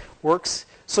works.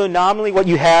 So nominally what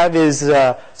you have is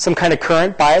some kind of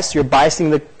current bias. You're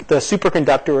biasing the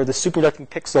superconductor or the superconducting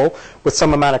pixel with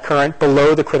some amount of current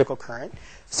below the critical current.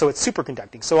 So it's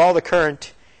superconducting. So all the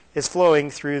current is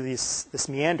flowing through this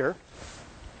meander.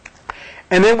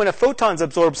 And then when a photon is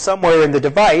absorbed somewhere in the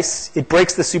device, it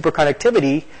breaks the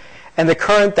superconductivity, and the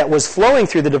current that was flowing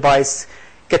through the device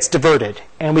gets diverted.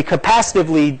 And we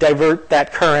capacitively divert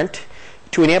that current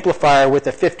to an amplifier with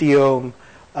a 50 ohm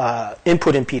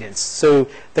input impedance. So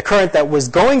the current that was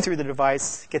going through the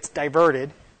device gets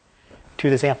diverted to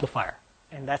this amplifier.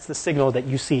 And that's the signal that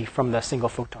you see from the single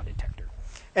photon detector.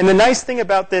 And the nice thing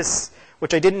about this,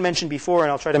 which I didn't mention before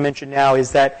and I'll try to mention now,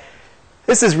 is that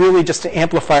this is really just an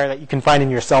amplifier that you can find in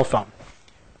your cell phone.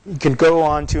 You can go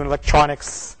on to an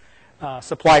electronics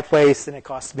supply place, and it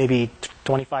costs maybe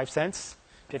 25 cents,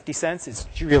 50 cents. It's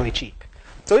really cheap.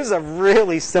 So this is a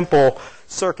really simple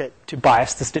circuit to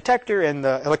bias this detector, and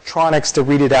the electronics to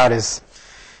read it out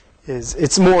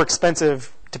it's more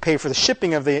expensive to pay for the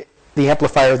shipping of the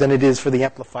amplifier than it is for the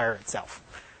amplifier itself.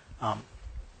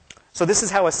 So this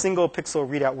is how a single pixel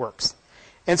readout works.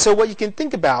 And so what you can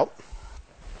think about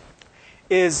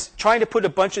is trying to put a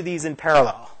bunch of these in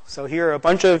parallel. So here are a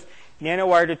bunch of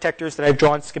nanowire detectors that I've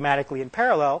drawn schematically in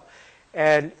parallel,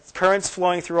 and currents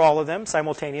flowing through all of them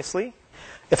simultaneously.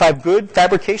 If I have good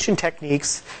fabrication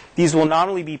techniques, these will not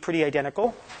only be pretty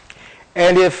identical,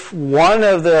 and if one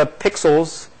of the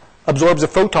pixels absorbs a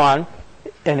photon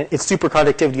and its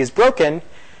superconductivity is broken,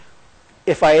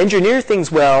 if I engineer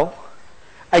things well,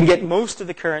 I can get most of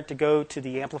the current to go to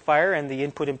the amplifier and the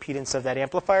input impedance of that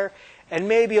amplifier, and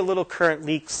maybe a little current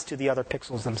leaks to the other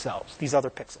pixels themselves, these other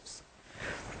pixels.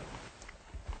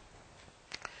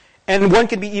 And one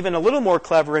could be even a little more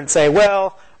clever and say,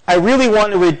 well, I really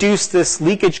want to reduce this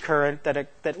leakage current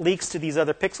that leaks to these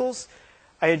other pixels.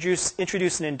 I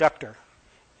introduce an inductor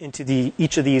into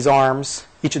each of these arms,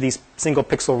 each of these single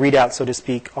pixel readouts, so to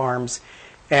speak, arms,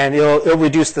 and it'll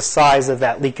reduce the size of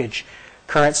that leakage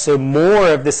current, so more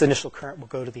of this initial current will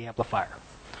go to the amplifier.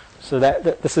 So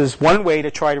this is one way to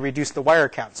try to reduce the wire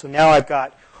count. So now I've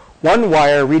got one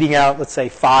wire reading out, let's say,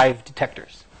 5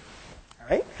 detectors. All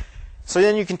right? So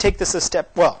then you can take this a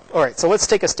step, well, all right, so let's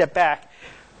take a step back.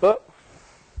 Oh,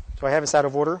 do I have this out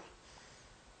of order?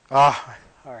 Ah,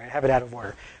 all right, I have it out of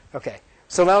order. Okay,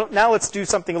 so now let's do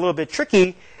something a little bit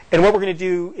tricky. And what we're going to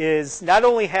do is not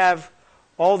only have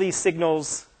all these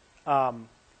signals, that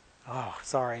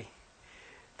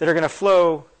are going to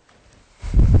flow.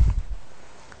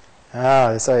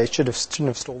 I shouldn't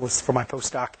have stolen this for my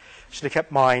postdoc. Should have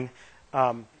kept mine.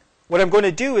 What I'm going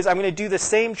to do is I'm going to do the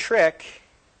same trick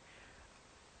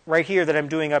right here that I'm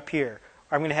doing up here.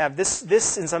 I'm going to have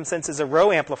this in some sense is a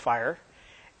row amplifier,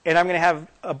 and I'm going to have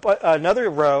another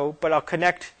row, but I'll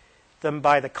connect them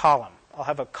by the column. I'll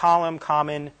have a column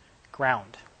common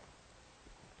ground.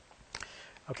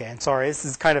 Okay, and sorry, this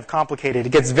is kind of complicated.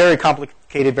 It gets very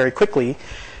complicated very quickly.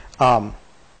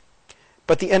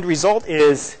 But the end result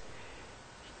is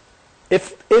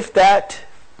if that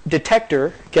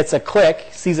detector gets a click,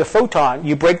 sees a photon,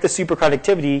 you break the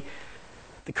superconductivity,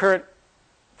 the current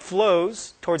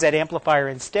flows towards that amplifier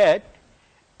instead,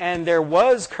 and there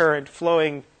was current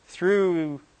flowing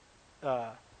through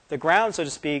the ground, so to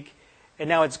speak, and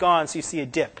now it's gone, so you see a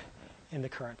dip in the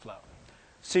current flow.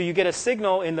 So you get a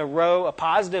signal in the row, a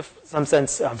positive, in some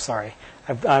sense, I'm sorry,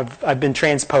 I've been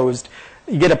transposed.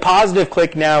 You get a positive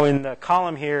click now in the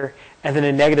column here, and then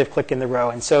a negative click in the row.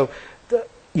 And so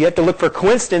you have to look for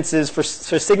coincidences for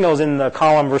signals in the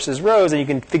column versus rows, and you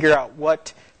can figure out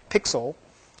what pixel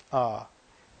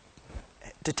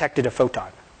detected a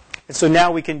photon. And so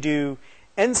now we can do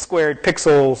n squared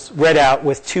pixels read out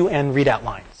with 2n readout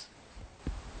lines.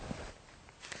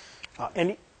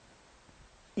 And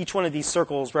each one of these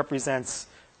circles represents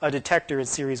a detector in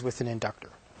series with an inductor.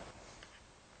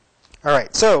 All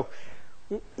right, so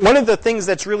one of the things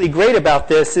that's really great about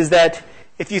this is that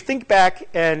if you think back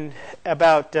and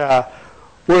about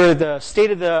where the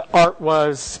state of the art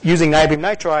was using niobium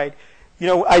nitride,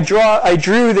 I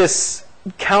drew this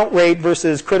count rate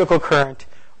versus critical current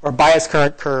or bias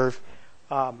current curve.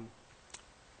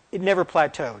 It never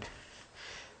plateaued.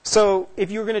 So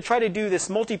if you were going to try to do this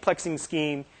multiplexing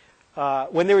scheme,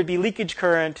 when there would be leakage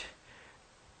current,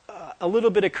 a little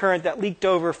bit of current that leaked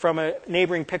over from a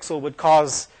neighboring pixel would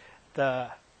cause the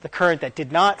current that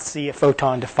did not see a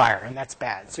photon to fire, and that's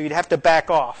bad. So you'd have to back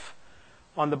off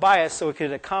on the bias so it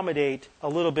could accommodate a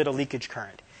little bit of leakage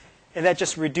current. And that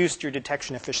just reduced your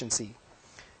detection efficiency.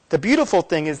 The beautiful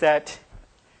thing is that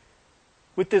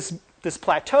with this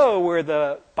plateau where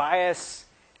the bias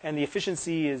and the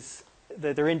efficiency is,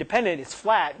 they're independent, it's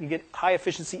flat, you get high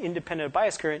efficiency independent of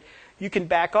bias current, you can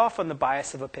back off on the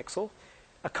bias of a pixel,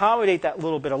 accommodate that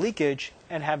little bit of leakage,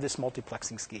 and have this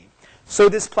multiplexing scheme. So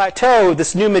this plateau,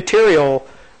 this new material,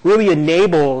 really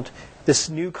enabled this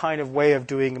new kind of way of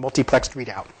doing a multiplexed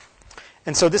readout.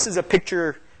 And so this is a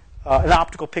picture, an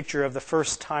optical picture of the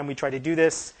first time we tried to do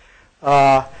this.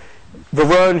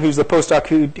 Varun, who's the postdoc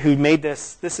who made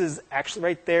this, this is actually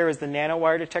right there is the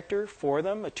nanowire detector for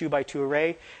them, a 2x2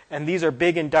 array. And these are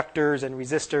big inductors and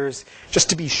resistors just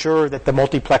to be sure that the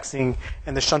multiplexing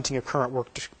and the shunting of current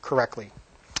worked correctly.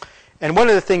 And one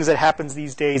of the things that happens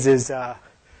these days is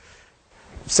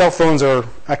cell phones are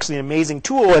actually an amazing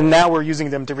tool, and now we're using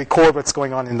them to record what's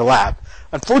going on in the lab.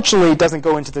 Unfortunately, it doesn't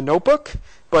go into the notebook,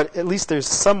 but at least there's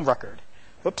some record.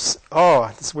 Whoops.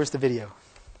 Oh, where's the video?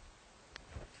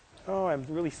 Oh, I'm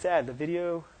really sad. The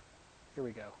video, here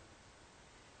we go.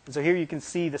 And so here you can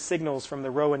see the signals from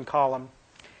the row and column.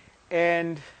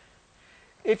 And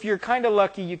if you're kind of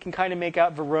lucky, you can kind of make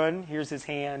out Varun. Here's his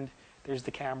hand. There's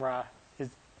the camera, his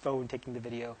phone taking the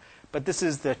video. But this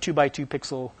is the 2x2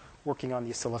 pixel working on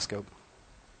the oscilloscope.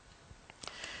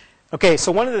 Okay,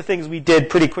 so one of the things we did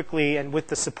pretty quickly, and with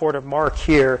the support of Mark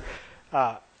here,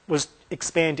 was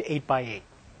expand to 8x8.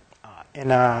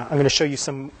 And I'm going to show you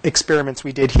some experiments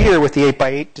we did here with the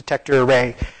 8x8 detector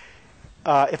array.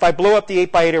 If I blow up the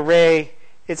 8x8 array,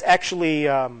 it's actually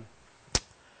the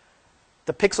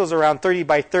pixels around 30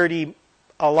 by 30.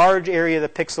 A large area of the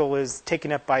pixel is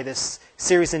taken up by this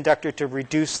series inductor to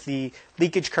reduce the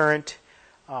leakage current,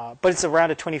 but it's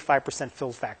around a 25%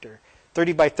 fill factor.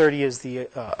 30 by 30 is the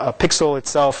pixel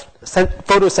itself,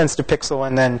 photosensitive pixel,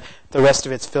 and then the rest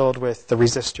of it's filled with the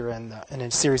resistor and a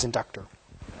series inductor.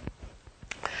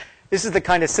 This is the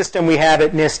kind of system we have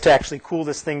at NIST to actually cool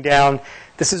this thing down.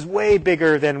 This is way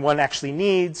bigger than one actually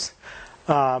needs,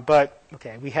 but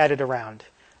okay, we had it around.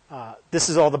 This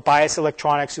is all the bias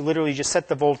electronics. You literally just set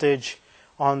the voltage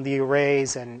on the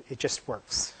arrays, and it just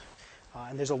works.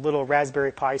 And there's a little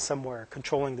Raspberry Pi somewhere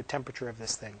controlling the temperature of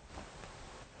this thing.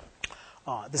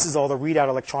 This is all the readout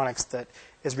electronics that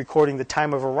is recording the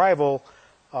time of arrival,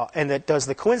 and that does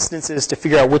the coincidences to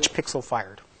figure out which pixel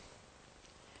fired.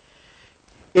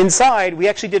 Inside, we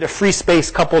actually did a free space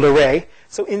coupled array.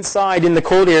 So inside, in the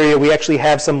cold area, we actually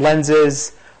have some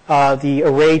lenses. The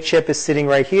array chip is sitting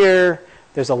right here.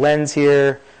 There's a lens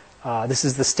here. This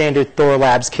is the standard Thor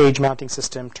Labs cage mounting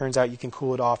system. Turns out you can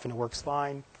cool it off and it works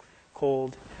fine,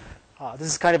 cold. This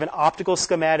is kind of an optical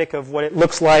schematic of what it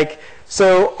looks like.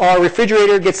 So our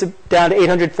refrigerator gets it down to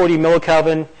 840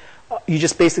 millikelvin. You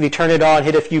just basically turn it on,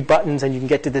 hit a few buttons, and you can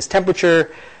get to this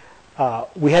temperature.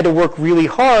 We had to work really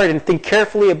hard and think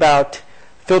carefully about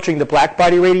filtering the black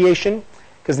body radiation,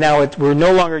 because now we're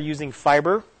no longer using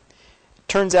fiber. It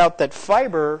turns out that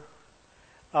fiber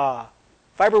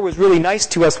was really nice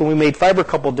to us when we made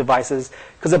fiber-coupled devices,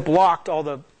 because it blocked all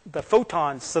the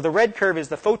photons. So the red curve is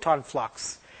the photon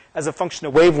flux as a function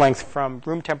of wavelength from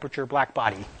room temperature black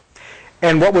body.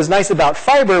 And what was nice about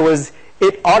fiber was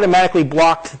it automatically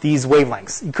blocked these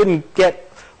wavelengths. You couldn't get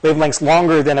wavelengths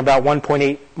longer than about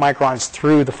 1.8 microns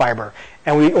through the fiber.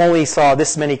 And we only saw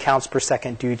this many counts per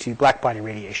second due to black body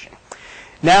radiation.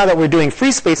 Now that we're doing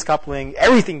free space coupling,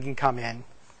 everything can come in.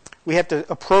 We have to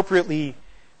appropriately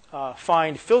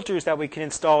find filters that we can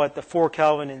install at the 4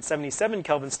 Kelvin and 77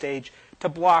 Kelvin stage to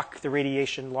block the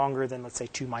radiation longer than, let's say,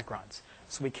 2 microns.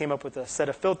 So we came up with a set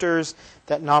of filters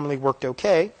that nominally worked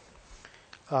okay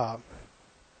to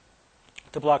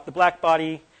block the black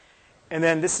body. And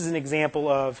then this is an example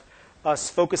of us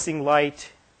focusing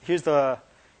light. Here's the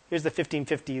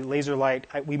 1550 laser light.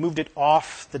 We moved it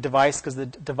off the device because the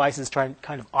device is trying to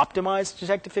kind of optimize to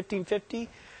detect the 1550.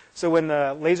 So when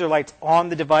the laser light's on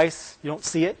the device, you don't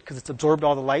see it because it's absorbed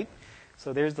all the light.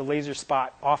 So there's the laser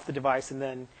spot off the device, and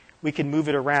then we can move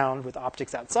it around with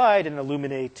optics outside and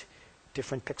illuminate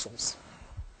different pixels.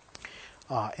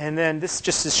 And then this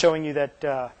just is showing you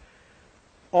that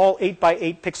all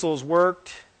 8x8 pixels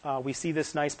worked. We see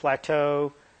this nice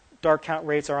plateau. Dark count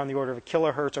rates are on the order of a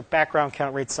kilohertz, or background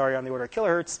count rates, sorry, on the order of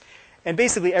kilohertz. And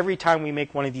basically every time we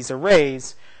make one of these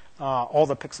arrays, all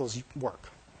the pixels work.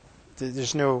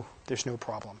 There's no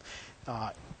problem.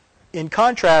 In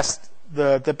contrast,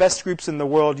 the best groups in the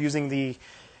world using the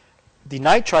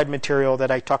nitride material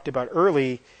that I talked about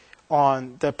early,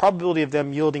 on the probability of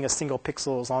them yielding a single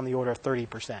pixel is on the order of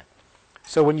 30%.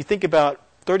 So when you think about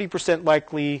 30%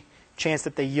 likely chance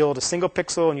that they yield a single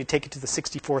pixel and you take it to the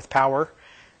 64th power,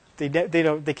 they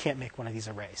can't make one of these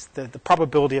arrays. The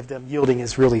probability of them yielding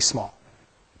is really small.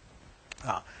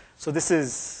 So this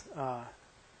is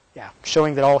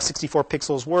showing that all 64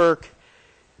 pixels work.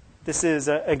 This is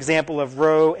an example of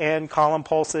row and column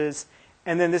pulses.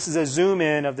 And then this is a zoom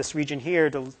in of this region here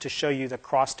to show you the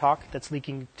crosstalk that's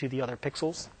leaking to the other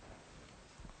pixels.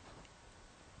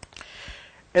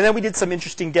 And then we did some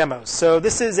interesting demos. So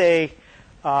this is there's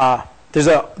a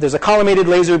collimated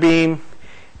laser beam.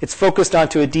 It's focused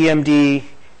onto a DMD,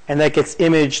 and that gets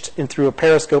imaged in through a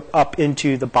periscope up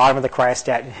into the bottom of the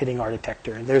cryostat and hitting our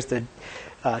detector. And there's the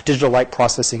digital light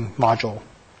processing module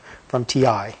from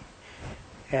TI.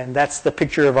 And that's the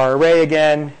picture of our array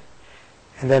again.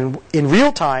 And then in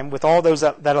real time, with all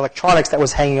that electronics that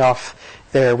was hanging off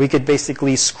there, we could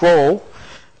basically scroll,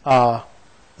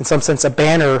 in some sense, a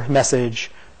banner message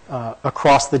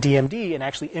across the DMD and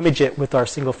actually image it with our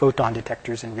single-photon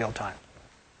detectors in real time.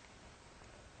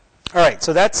 All right,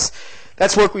 so that's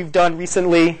work we've done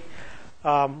recently.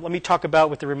 let me talk about,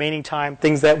 with the remaining time,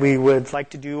 things that we would like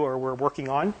to do or we're working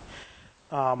on.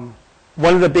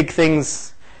 One of the big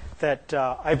things that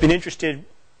I've been interested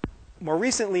more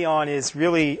recently on is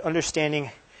really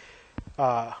understanding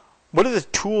what are the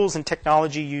tools and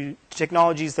technologies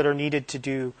that are needed to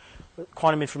do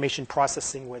quantum information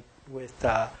processing with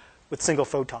single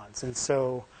photons. And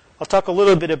so I'll talk a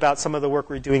little bit about some of the work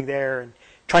we're doing there and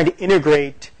trying to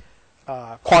integrate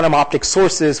quantum optic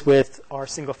sources with our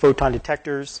single photon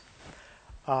detectors.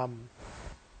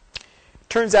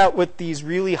 Turns out with these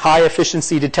really high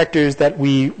efficiency detectors that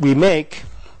we make,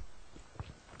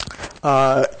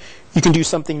 you can do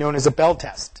something known as a Bell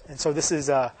test. And so this is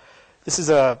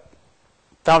a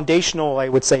foundational, I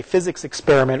would say, physics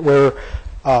experiment where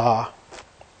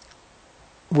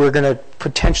we're going to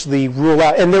potentially rule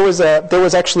out. And there was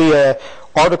actually an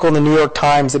article in the New York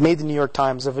Times that made the New York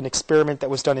Times of an experiment that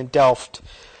was done in Delft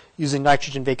using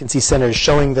nitrogen vacancy centers,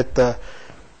 showing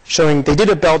they did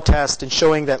a Bell test and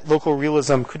showing that local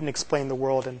realism couldn't explain the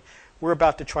world. And we're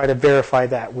about to try to verify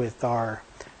that with our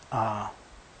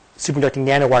superconducting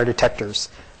nanowire detectors.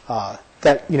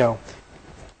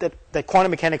 That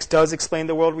quantum mechanics does explain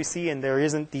the world we see, and there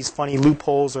isn't these funny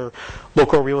loopholes or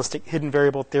local realistic hidden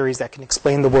variable theories that can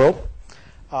explain the world.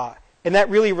 And that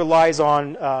really relies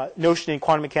on a notion in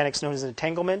quantum mechanics known as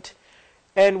entanglement.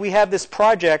 And we have this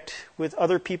project with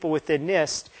other people within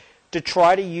NIST to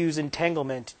try to use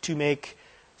entanglement to make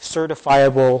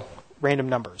certifiable random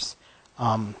numbers.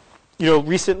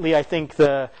 Recently, I think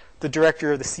the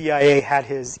director of the CIA had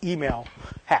his email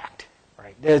hacked.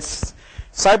 Right? It's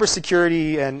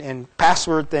cybersecurity and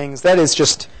password things. That is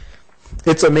just,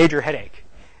 it's a major headache.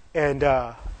 And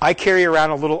I carry around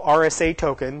a little RSA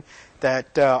token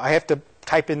that I have to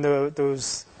type in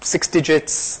those 6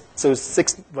 digits, so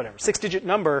 6-digit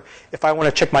number if I want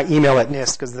to check my email at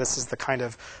NIST, because this is the kind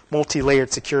of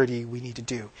multi-layered security we need to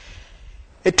do.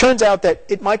 It turns out that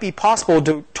it might be possible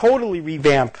to totally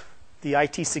revamp the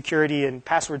IT security and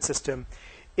password system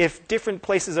if different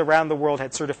places around the world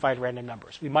had certified random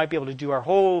numbers. We might be able to do our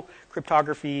whole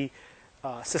cryptography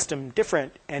system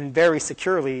different and very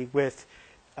securely with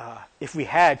if we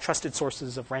had trusted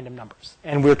sources of random numbers.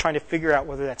 And we're trying to figure out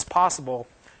whether that's possible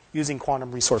using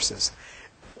quantum resources.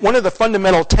 One of the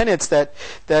fundamental tenets that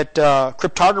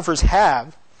cryptographers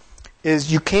have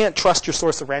is you can't trust your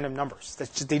source of random numbers.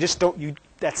 That's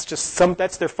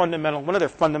their fundamental, one of their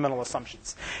fundamental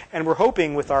assumptions. And we're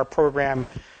hoping with our program,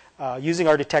 using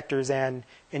our detectors and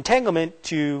entanglement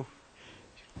to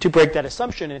break that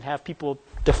assumption and have people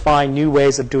define new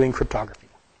ways of doing cryptography.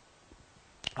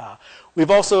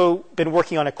 We've also been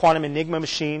working on a quantum Enigma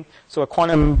machine, so a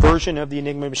quantum version of the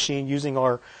Enigma machine using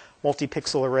our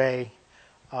multi-pixel array,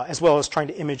 as well as trying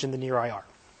to image in the near IR.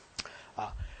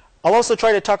 I'll also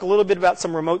try to talk a little bit about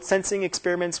some remote sensing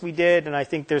experiments we did, and I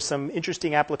think there's some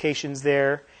interesting applications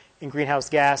there in greenhouse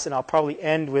gas, and I'll probably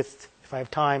end with, if I have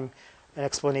time, an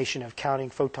explanation of counting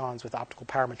photons with optical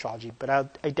power metrology, but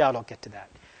I doubt I'll get to that.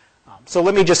 So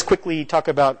let me just quickly talk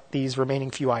about these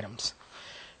remaining few items.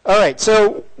 All right,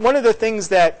 so one of the things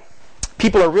that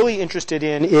people are really interested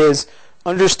in is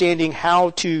understanding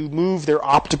how to move their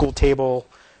optical table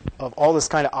of all this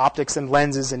kind of optics and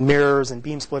lenses and mirrors and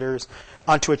beam splitters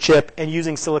onto a chip and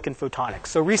using silicon photonics.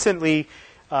 So recently,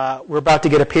 we're about to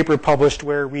get a paper published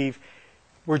where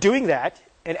we're doing that,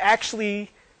 and actually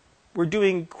we're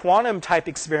doing quantum type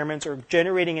experiments or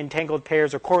generating entangled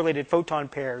pairs or correlated photon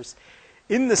pairs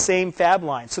in the same fab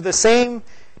line. So the same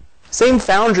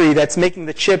foundry that's making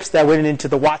the chips that went into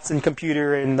the Watson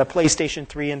computer and the PlayStation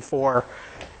 3 and 4,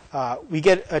 we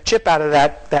get a chip out of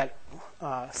that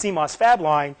CMOS fab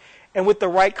line, and with the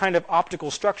right kind of optical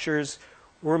structures,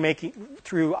 we're making,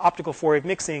 through optical four-wave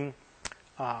mixing,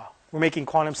 we're making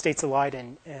quantum states alike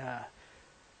and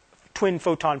twin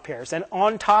photon pairs. And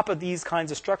on top of these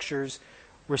kinds of structures,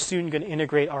 we're soon going to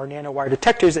integrate our nanowire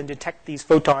detectors and detect these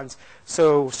photons.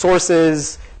 So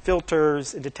sources,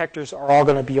 filters, and detectors are all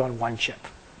going to be on one chip.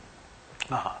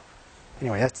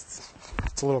 Anyway, that's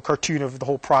a little cartoon of the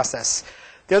whole process.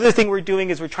 The other thing we're doing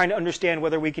is we're trying to understand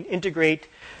whether we can integrate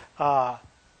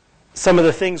some of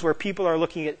the things where people are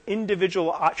looking at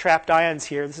individual trapped ions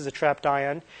here. This is a trapped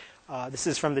ion. This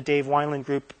is from the Dave Wineland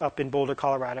group up in Boulder,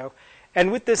 Colorado. And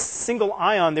with this single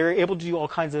ion, they're able to do all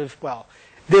kinds of, well,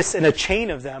 this and a chain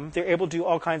of them, they're able to do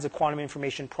all kinds of quantum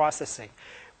information processing.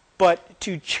 But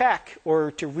to check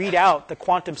or to read out the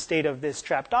quantum state of this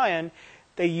trapped ion,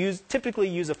 they typically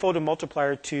use a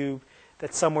photomultiplier tube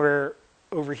that's somewhere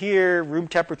over here, room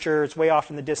temperature, it's way off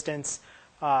in the distance.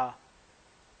 What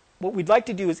we'd like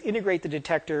to do is integrate the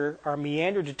detector, our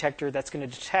meander detector, that's going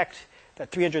to detect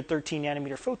that 313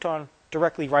 nanometer photon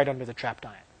directly right under the trapped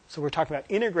ion. So we're talking about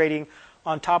integrating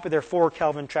on top of their 4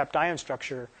 Kelvin trapped ion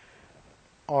structure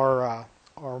our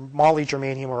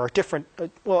moly-germanium, or a different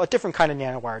kind of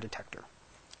nanowire detector.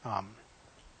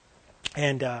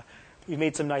 We've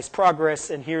made some nice progress,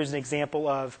 and here's an example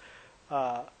of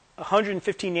a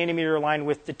 115 nanometer line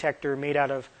width detector made out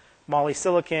of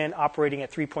moly-silicon operating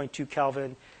at 3.2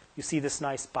 Kelvin. You see this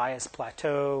nice bias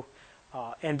plateau,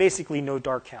 and basically no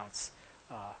dark counts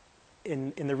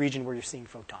in the region where you're seeing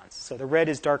photons. So the red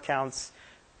is dark counts.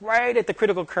 Right at the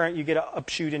critical current, you get an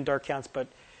upshoot in dark counts, but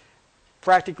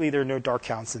practically there are no dark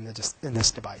counts in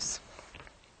this device.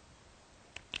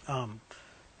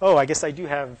 I guess I do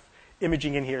have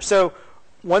imaging in here. So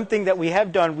one thing that we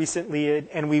have done recently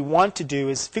and we want to do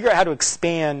is figure out how to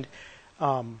expand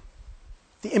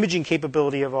the imaging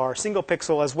capability of our single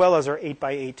pixel as well as our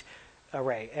 8x8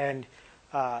 array. And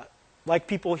like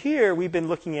people here, we've been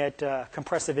looking at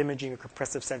compressive imaging or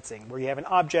compressive sensing, where you have an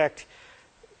object,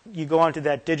 you go onto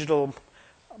that digital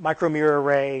micromirror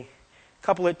array,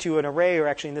 couple it to an array, or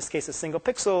actually in this case a single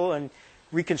pixel, and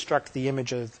reconstruct the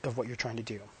image of what you're trying to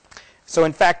do. So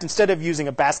in fact, instead of using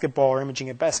a basketball or imaging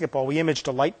a basketball, we imaged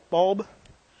a light bulb.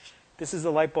 This is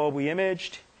the light bulb we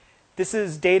imaged. This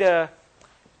is data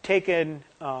taken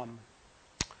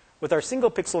with our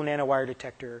single pixel nanowire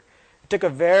detector. It took a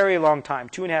very long time,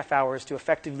 2.5 hours, to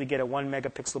effectively get a 1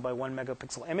 megapixel by 1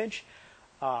 megapixel image.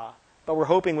 But we're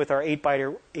hoping with our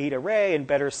 8x8 array and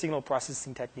better signal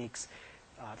processing techniques,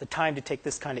 the time to take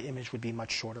this kind of image would be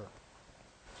much shorter.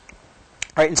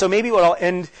 All right, and so maybe what I'll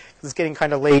end, because it's getting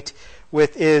kind of late,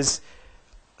 with is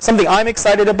something I'm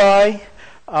excited by.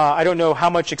 I don't know how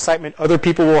much excitement other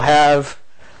people will have,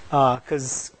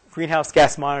 because greenhouse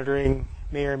gas monitoring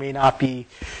may or may not be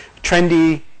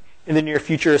trendy in the near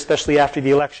future, especially after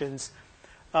the elections.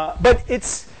 But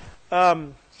it's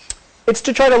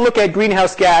to try to look at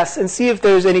greenhouse gas and see if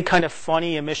there's any kind of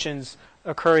funny emissions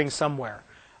occurring somewhere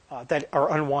that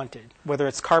are unwanted, whether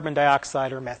it's carbon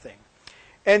dioxide or methane.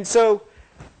 And so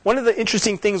one of the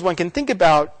interesting things one can think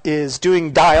about is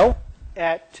doing dial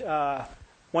at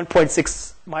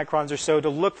 1.6 microns or so to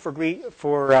look for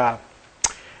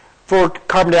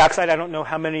carbon dioxide. I don't know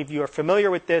how many of you are familiar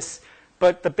with this,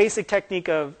 but the basic technique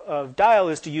of dial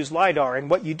is to use LiDAR. And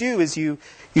what you do is you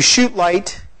shoot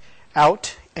light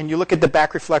out, and you look at the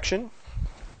back reflection,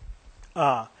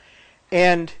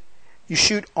 and you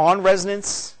shoot on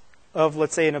resonance of,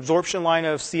 let's say, an absorption line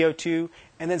of CO2,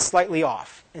 and then slightly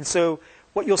off. And so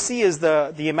what you'll see is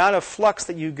the amount of flux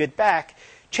that you get back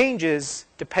changes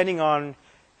depending on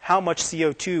how much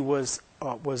CO2 was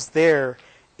there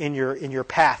in your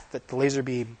path that the laser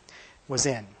beam was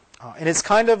in. And it's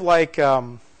kind of like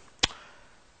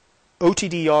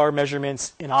OTDR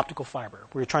measurements in optical fiber,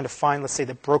 where you're trying to find, let's say,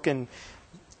 the broken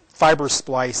fiber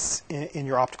splice in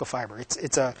your optical fiber.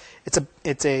 It's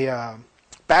a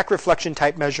back reflection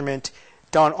type measurement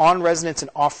done on resonance and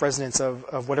off resonance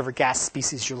of whatever gas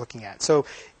species you're looking at. So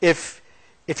if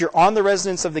you're on the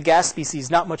resonance of the gas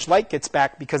species, not much light gets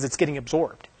back because it's getting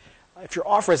absorbed. If you're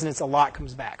off resonance, a lot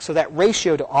comes back. So that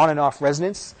ratio to on and off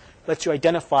resonance lets you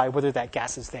identify whether that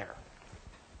gas is there.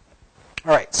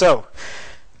 All right, so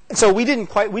we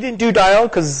didn't do dial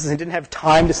because we didn't have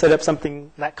time to set up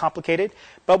something that complicated.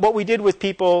 But what we did with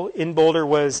people in Boulder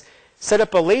was set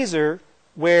up a laser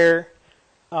where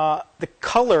the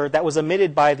color that was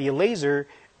emitted by the laser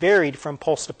varied from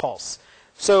pulse to pulse.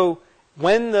 So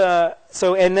and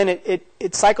then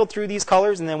it cycled through these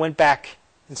colors and then went back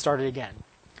and started again.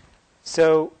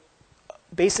 So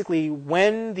basically,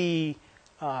 when the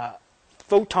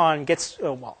photon gets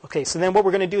so then what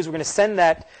we're going to do is we're going to send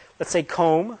that, let's say,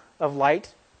 comb of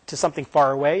light to something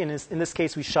far away. And in this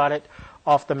case, we shot it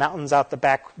off the mountains out the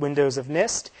back windows of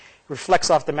NIST. It reflects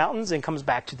off the mountains and comes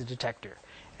back to the detector.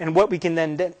 And what we can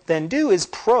then do is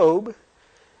probe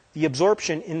the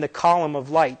absorption in the column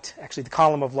of light, actually the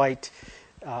column of light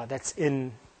that's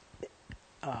in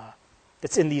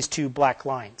these two black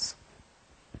lines.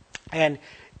 And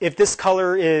if this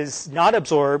color is not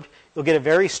absorbed, you'll get a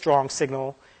very strong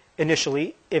signal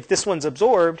initially. If this one's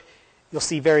absorbed, you'll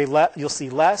see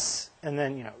less, and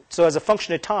then So as a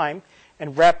function of time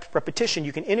and repetition,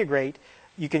 you can integrate.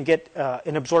 You can get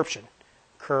an absorption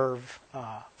curve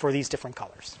for these different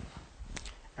colors.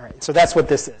 All right, so that's what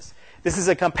this is. This is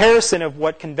a comparison of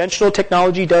what conventional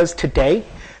technology does today.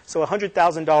 So a $100,000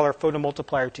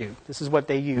 photomultiplier tube. This is what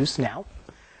they use now.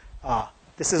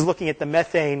 This is looking at the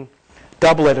methane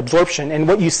doublet absorption, and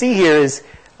what you see here is,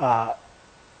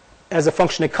 as a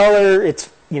function of color,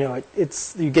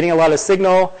 you're getting a lot of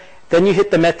signal. Then you hit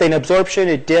the methane absorption.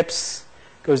 It dips,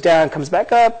 goes down, comes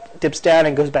back up, dips down,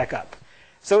 and goes back up.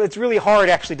 So it's really hard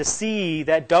actually to see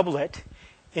that doublet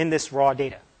in this raw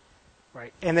data.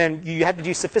 right? And then you have to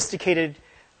do sophisticated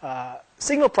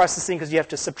signal processing because you have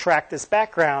to subtract this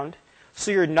background.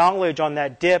 So your knowledge on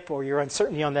that dip or your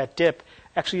uncertainty on that dip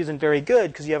actually isn't very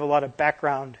good because you have a lot of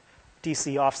background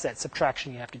DC offset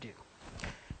subtraction you have to do.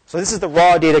 So this is the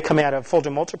raw data coming out of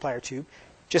photomultiplier tube.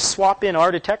 Just swap in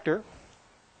our detector,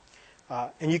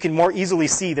 and you can more easily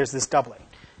see there's this doubling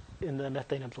in the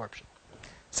methane absorption.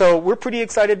 So we're pretty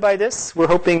excited by this. We're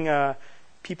hoping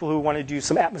people who want to do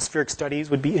some atmospheric studies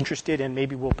would be interested, and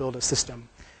maybe we'll build a system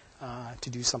to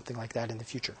do something like that in the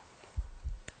future.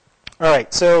 All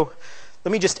right, so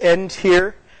let me just end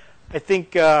here. I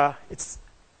think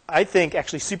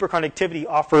actually superconductivity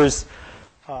offers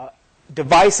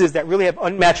devices that really have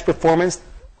unmatched performance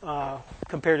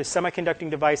compared to semiconducting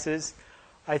devices.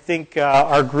 I think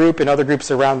our group and other groups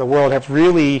around the world have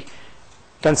really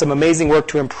done some amazing work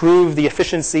to improve the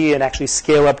efficiency and actually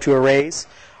scale up to arrays.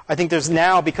 I think there's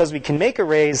now, because we can make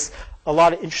arrays, a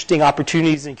lot of interesting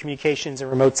opportunities in communications and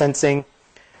remote sensing.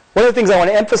 One of the things I want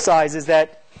to emphasize is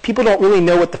that people don't really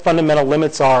know what the fundamental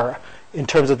limits are in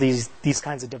terms of these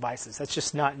kinds of devices. That's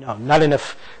just not known. Not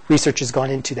enough research has gone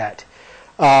into that.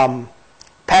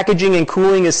 Packaging and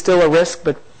cooling is still a risk,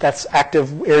 but that's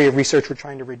active area of research we're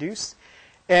trying to reduce.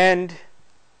 And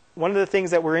one of the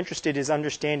things that we're interested in is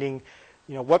understanding,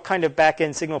 what kind of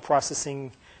back-end signal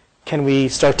processing can we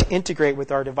start to integrate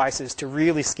with our devices to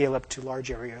really scale up to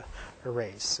large area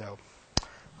arrays. So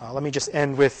let me just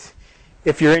end with,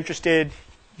 if you're interested,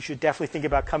 you should definitely think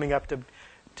about coming up to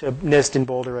NIST in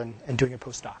Boulder and doing a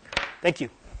postdoc. Thank you.